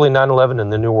 Aleister Crowley, 9/11,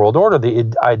 and the New World Order,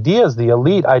 the ideas, the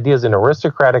elite ideas and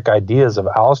aristocratic ideas of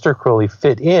Aleister Crowley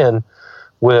fit in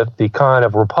with the kind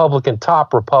of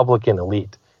top Republican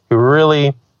elite who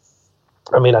really,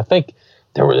 I think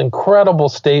there were incredible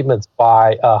statements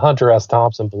by Hunter S.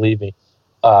 Thompson, believe me,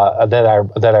 that I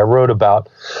wrote about.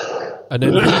 And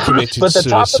then he committed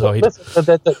suicide. At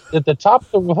the top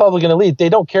of the Republican elite, they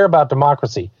don't care about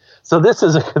democracy. So this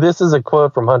is a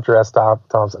quote from Hunter S.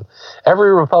 Thompson.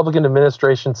 Every Republican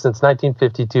administration since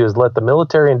 1952 has let the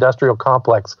military-industrial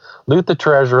complex loot the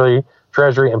treasury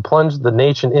and plunge the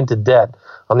nation into debt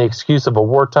on the excuse of a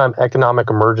wartime economic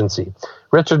emergency.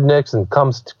 Richard Nixon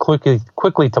comes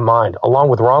quickly to mind, along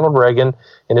with Ronald Reagan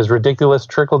and his ridiculous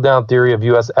trickle-down theory of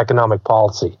U.S. economic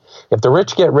policy. If the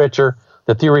rich get richer,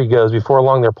 the theory goes, before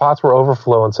long their pots will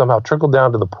overflow and somehow trickle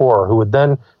down to the poor, who would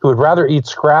rather eat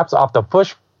scraps off the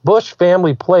Bush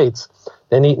family plates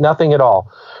than eat nothing at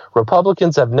all.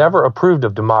 Republicans have never approved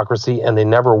of democracy, and they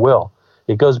never will.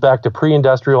 It goes back to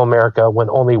pre-industrial America when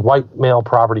only white male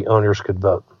property owners could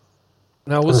vote.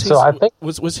 Now,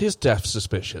 was his death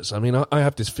suspicious? I mean, I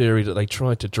have this theory that they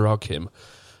tried to drug him.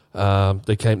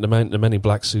 The many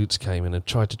black suits came in and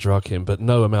tried to drug him, but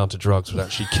no amount of drugs would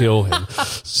actually kill him.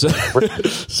 so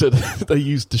they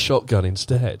used the shotgun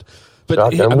instead.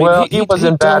 But he was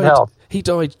in bad health. He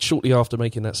died shortly after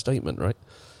making that statement, right?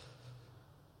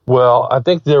 Well, I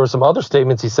think there were some other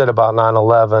statements he said about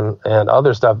 9/11 and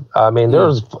other stuff. I mean,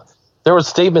 there were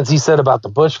statements he said about the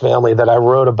Bush family that I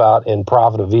wrote about in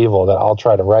Prophet of Evil that I'll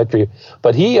try to write for you.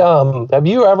 But have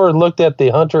you ever looked at the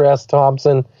Hunter S.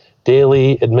 Thompson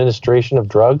Daily Administration of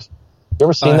Drugs? You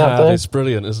ever seen that thing? It's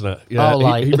brilliant, isn't it?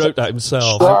 Yeah, he wrote that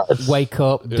himself. Wake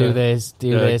up, do this,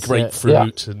 do this.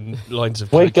 Grapefruit and lines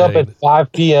of Wake cocaine. up at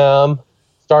 5 p.m.,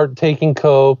 start taking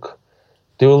coke,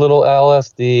 do a little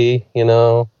LSD,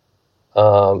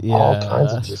 all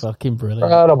kinds of just fucking brilliant.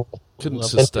 Incredible. Couldn't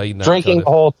sustain that. Drinking the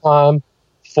whole time,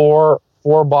 four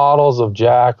bottles of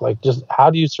Jack. Like, just how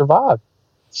do you survive?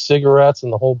 Cigarettes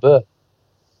and the whole bit.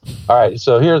 All right,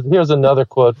 so here's another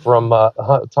quote from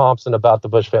Thompson about the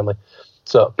Bush family.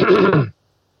 So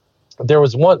there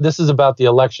was one. This is about the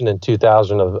election in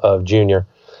 2000 of Junior.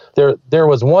 There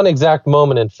was one exact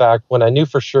moment, in fact, when I knew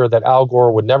for sure that Al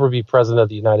Gore would never be president of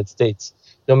the United States,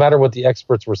 no matter what the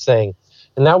experts were saying.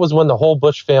 And that was when the whole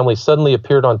Bush family suddenly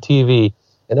appeared on TV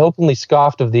and openly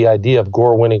scoffed of the idea of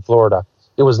Gore winning Florida.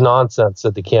 It was nonsense,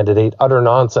 said the candidate, utter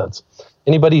nonsense.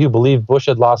 Anybody who believed Bush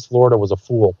had lost Florida was a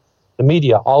fool. The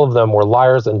media, all of them, were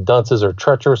liars and dunces or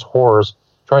treacherous horrors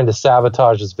trying to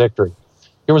sabotage his victory.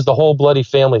 Here was the whole bloody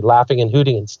family laughing and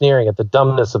hooting and sneering at the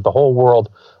dumbness of the whole world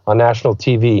on national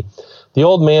TV. The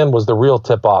old man was the real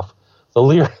tip-off. The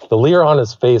leer on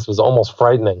his face was almost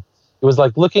frightening. It was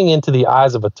like looking into the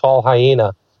eyes of a tall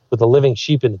hyena with a living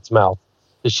sheep in its mouth.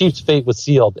 The sheep's fate was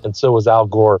sealed, and so was Al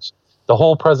Gore's. The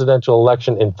whole presidential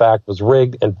election, in fact, was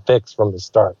rigged and fixed from the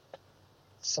start.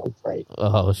 So great.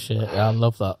 Oh, shit. Yeah, I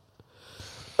love that.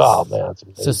 Oh, man.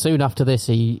 So soon after this,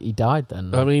 he died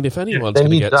then? I mean, if anyone's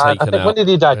going to get taken out... When did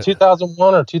he die?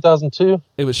 2001 or 2002?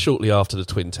 It was shortly after the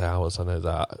Twin Towers, I know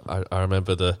that. I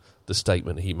remember the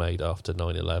statement he made after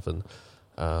 9/11.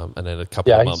 And then a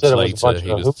couple of months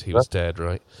later, he was dead,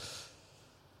 right?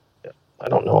 I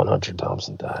don't know when Hunter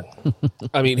Thompson died.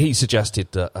 I mean, he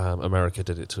suggested that America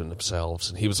did it to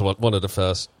themselves, and he was one of the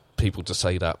first people to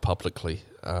say that publicly.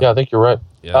 I think you're right.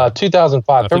 Yeah.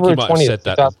 2005, February 20th. I think he might have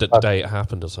said that the day it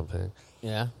happened or something.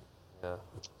 Yeah.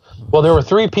 Well, there were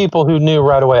three people who knew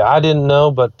right away. I didn't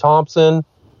know, but Thompson,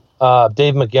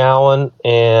 Dave McGowan,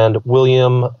 and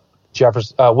William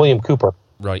Cooper.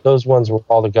 Right. Those ones were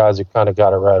all the guys who kind of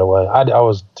got it right away. I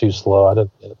was too slow. I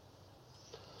didn't get it.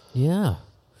 Yeah.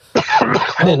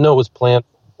 I didn't know it was planned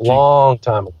a long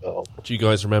time ago. Do you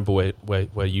guys remember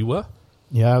where you were?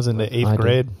 Yeah, I was in the 8th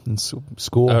grade in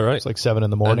school. Oh, right. It's like 7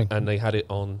 in the morning. And they had it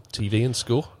on TV in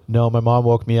school? No, my mom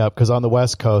woke me up because on the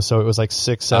West Coast, so it was like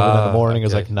 6, 7 in the morning. Okay. It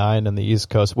was like 9 on the East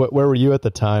Coast. Where were you at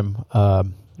the time,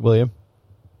 William?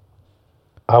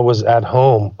 I was at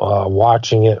home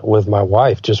watching it with my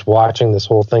wife, just watching this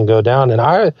whole thing go down.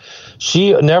 And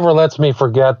she never lets me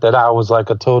forget that I was like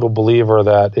a total believer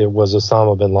that it was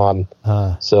Osama bin Laden.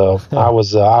 So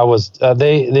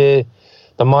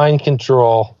the mind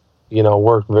control,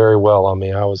 worked very well on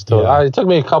me. I was told it took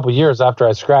me a couple years after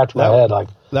I scratched my head. Like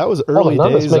that was early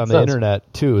days on the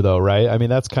internet too, though, right? I mean,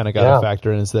 that's kind of got to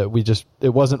factor in is that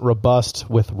it wasn't robust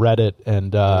with Reddit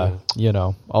and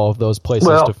all of those places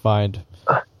to find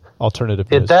alternative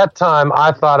news. At that time,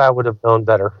 I thought I would have known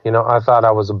better. I thought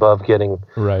I was above getting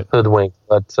hoodwinked.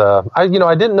 But I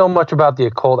didn't know much about the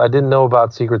occult. I didn't know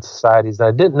about secret societies.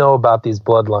 I didn't know about these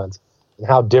bloodlines and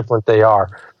how different they are.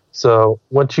 So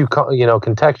once you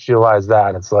contextualize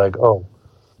that, it's like, oh,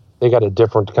 they got a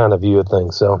different kind of view of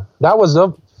things. So that was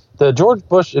the George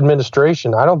Bush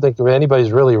administration. I don't think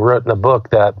anybody's really written a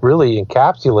book that really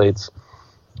encapsulates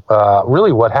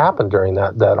really what happened during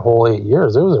that whole 8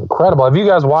 years. It was incredible. Have you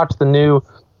guys watched the new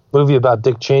movie about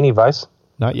Dick Cheney, Vice?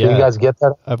 Not yet. Did you guys get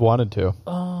that? I've wanted to.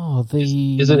 Oh,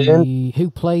 is it in?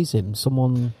 Who plays him?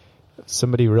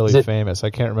 Somebody really famous. I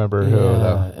can't remember who.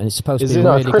 Though. And it's supposed to be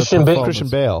really Christian Bale. Christian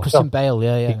Bale. Christian Bale.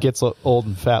 Yeah. He gets old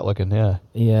and fat looking. Yeah.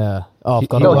 Yeah. Oh, I've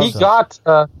got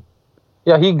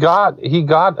he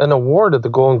got an award at the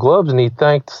Golden Globes, and he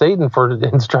thanked Satan for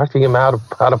instructing him how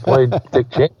to play Dick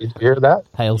Cheney. Did you hear that?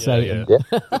 Hail Satan.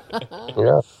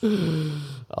 Yeah.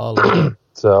 Oh,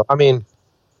 so I mean,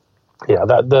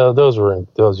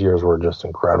 those years were just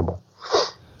incredible.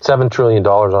 $7 trillion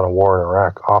on a war in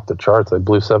Iraq, off the charts. They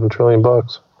blew $7 trillion.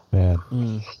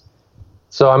 Man.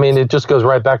 So I mean, it just goes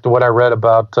right back to what I read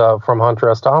about from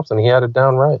Hunter S. Thompson. He had it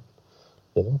down right.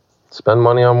 Spend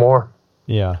money on war.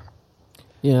 Yeah.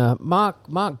 Yeah,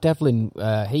 Mark Devlin,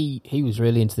 he was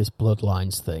really into this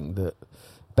bloodlines thing, that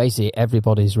basically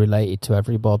everybody's related to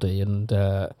everybody, and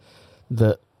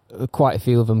that quite a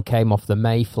few of them came off the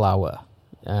Mayflower.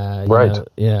 Right.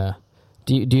 Yeah.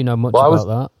 Do you know much about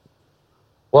that?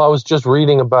 Well, I was just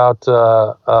reading about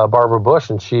Barbara Bush,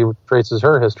 and she traces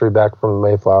her history back from the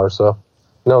Mayflower. So,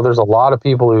 there's a lot of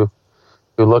people who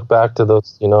look back to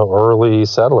those, early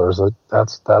settlers.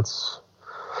 That's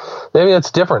maybe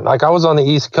it's different. Like, I was on the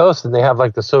East Coast, and they have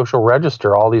like the social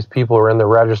register. All these people are in the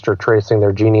register tracing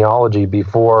their genealogy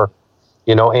before,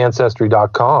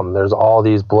 Ancestry.com. There's all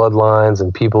these bloodlines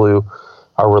and people who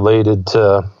are related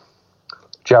to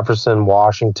Jefferson,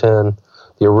 Washington,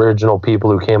 the original people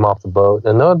who came off the boat.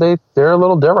 And no, they're a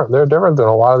little different. They're different than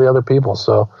a lot of the other people.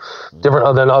 So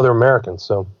different than other Americans.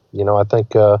 So, I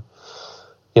think,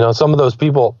 some of those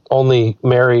people only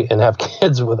marry and have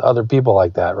kids with other people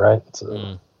like that, right?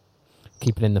 So,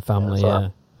 keep it in the family, yeah.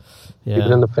 Keep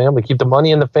it in the family. Keep the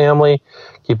money in the family.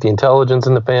 Keep the intelligence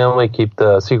in the family. Keep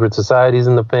the secret societies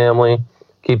in the family.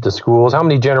 Keep the schools. How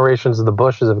many generations of the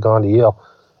Bushes have gone to Yale?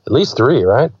 At least 3,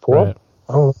 right? 4? Right.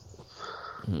 I don't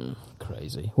know.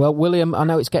 Crazy. Well, William, I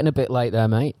know it's getting a bit late there,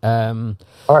 mate. All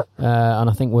right. And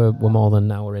I think we're more than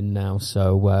an hour in now.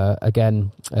 So,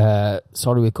 again,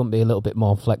 sorry we couldn't be a little bit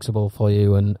more flexible for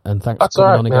you, and thanks That's for coming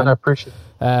all right, on man. again. I appreciate it.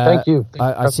 Thank you.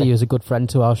 I see you as a good friend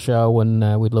to our show,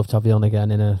 and we'd love to have you on again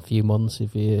in a few months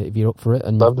if you're up for it.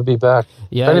 And love to be back.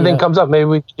 Yeah, if anything comes up, maybe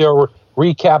we can do a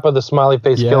recap of the Smiley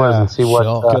Face Killers and see what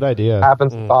good idea.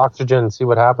 happens with oxygen, and see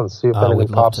what happens, see if anything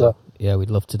pops up. Yeah,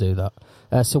 we'd love to do that.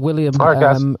 So, William, all right,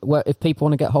 guys. If people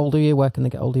want to get hold of you, where can they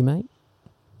get hold of you, mate?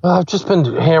 I've just been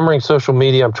hammering social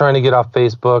media. I'm trying to get off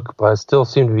Facebook, but I still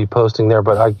seem to be posting there.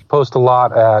 But I post a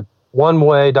lot at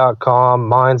oneway.com,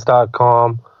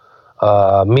 minds.com,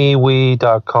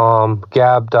 MeWe.com,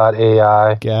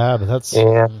 Gab.ai. Gab, that's...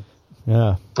 Yeah.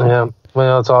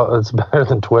 Well, it's better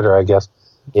than Twitter, I guess,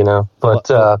 But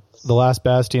the last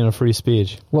bastion of free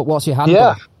speech. What's your handle?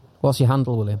 Yeah. What's your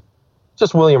handle, William?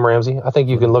 Just William Ramsey. I think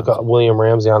you can look up William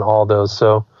Ramsey on all those.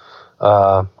 So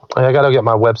I got to get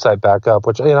my website back up,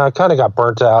 which I kind of got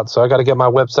burnt out. So I got to get my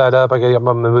website up. I got to get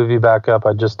my movie back up.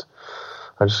 I just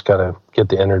got to get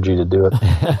the energy to do it.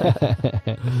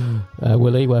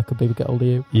 Willie, where can people get hold of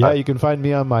you? Yeah, you can find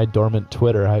me on my dormant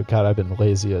Twitter. I've been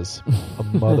lazy as a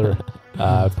mother,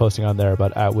 posting on there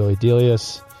about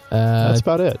 @WillieDelius. That's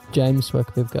about it. James, where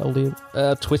can people get hold of you?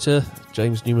 Twitter,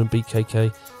 James Newman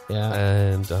BKK. Yeah,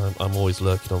 and I'm always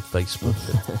lurking on Facebook.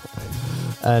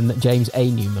 And James A.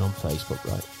 Newman on Facebook,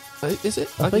 right? Is it?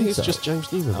 I think it's so. Just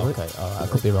James Newman. Okay, all right. I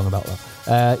could be wrong about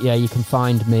that. You can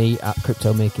find me at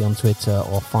CryptoMickey on Twitter,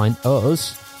 or find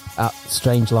us at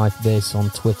Strange Life This on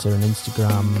Twitter and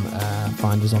Instagram.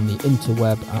 Find us on the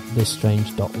interweb at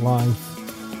thisstrange.life.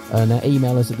 And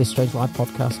email us at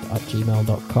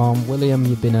thisstrangelifepodcast@gmail.com. William,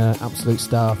 you've been an absolute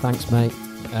star. Thanks, mate.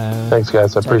 Thanks,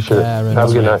 guys. I appreciate it. Have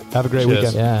a good night. Have a great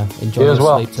weekend. Yeah, enjoy you as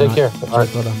well. Take care. All right.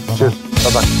 Cheers.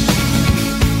 Bye-bye.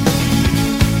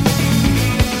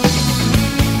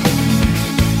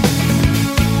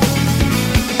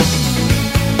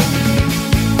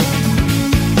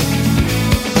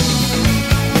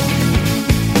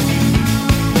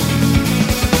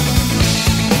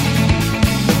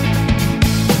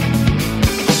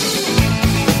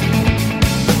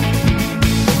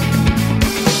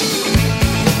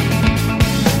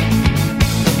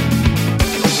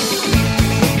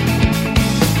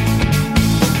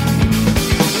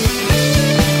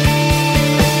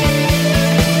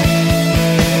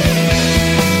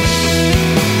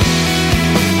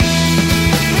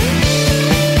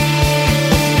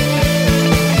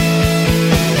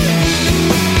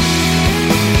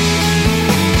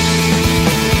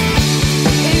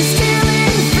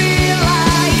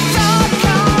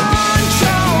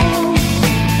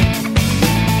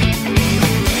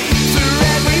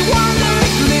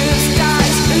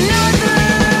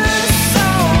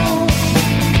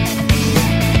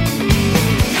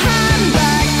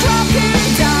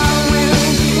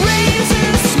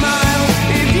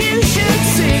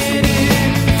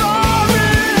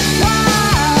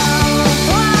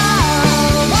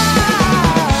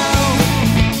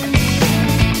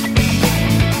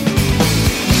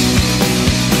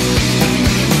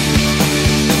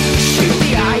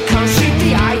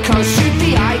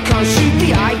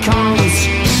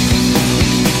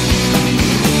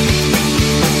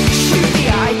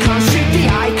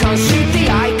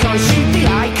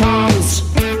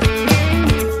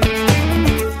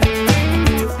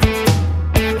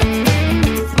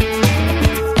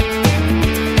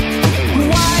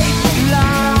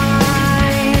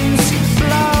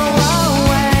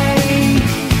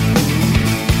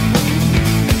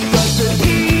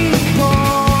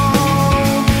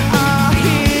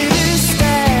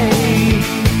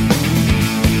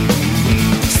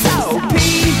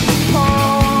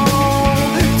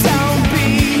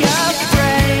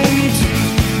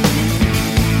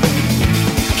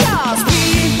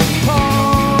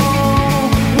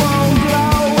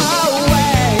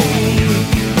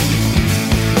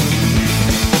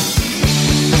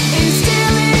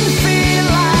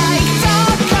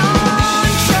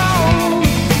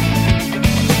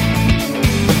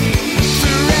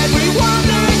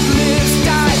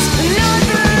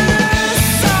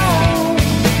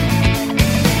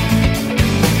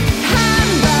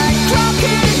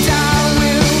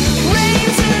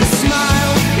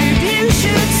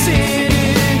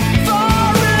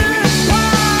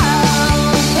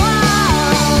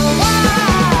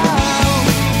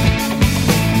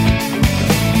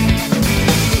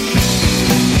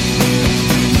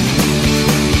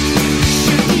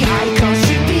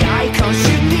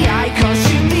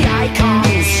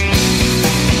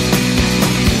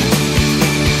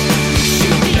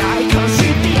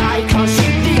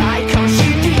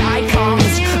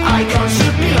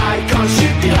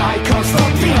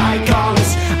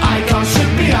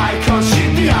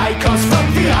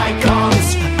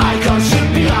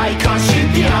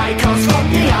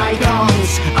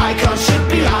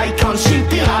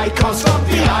 icons, fuck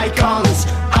the icons.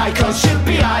 Icons should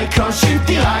be icons, shoot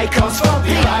the icons, fuck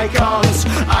the icons.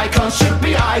 Icons should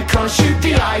be icons, shoot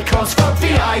the icons, fuck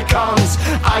the icons.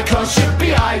 Icons should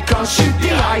be icons, shoot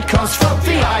the icons, fuck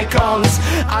the icons.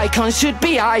 Icons should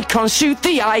be icons, shoot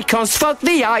the icons, fuck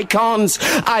the icons.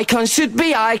 Icons should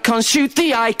be icons, shoot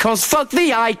the icons, fuck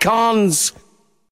the icons.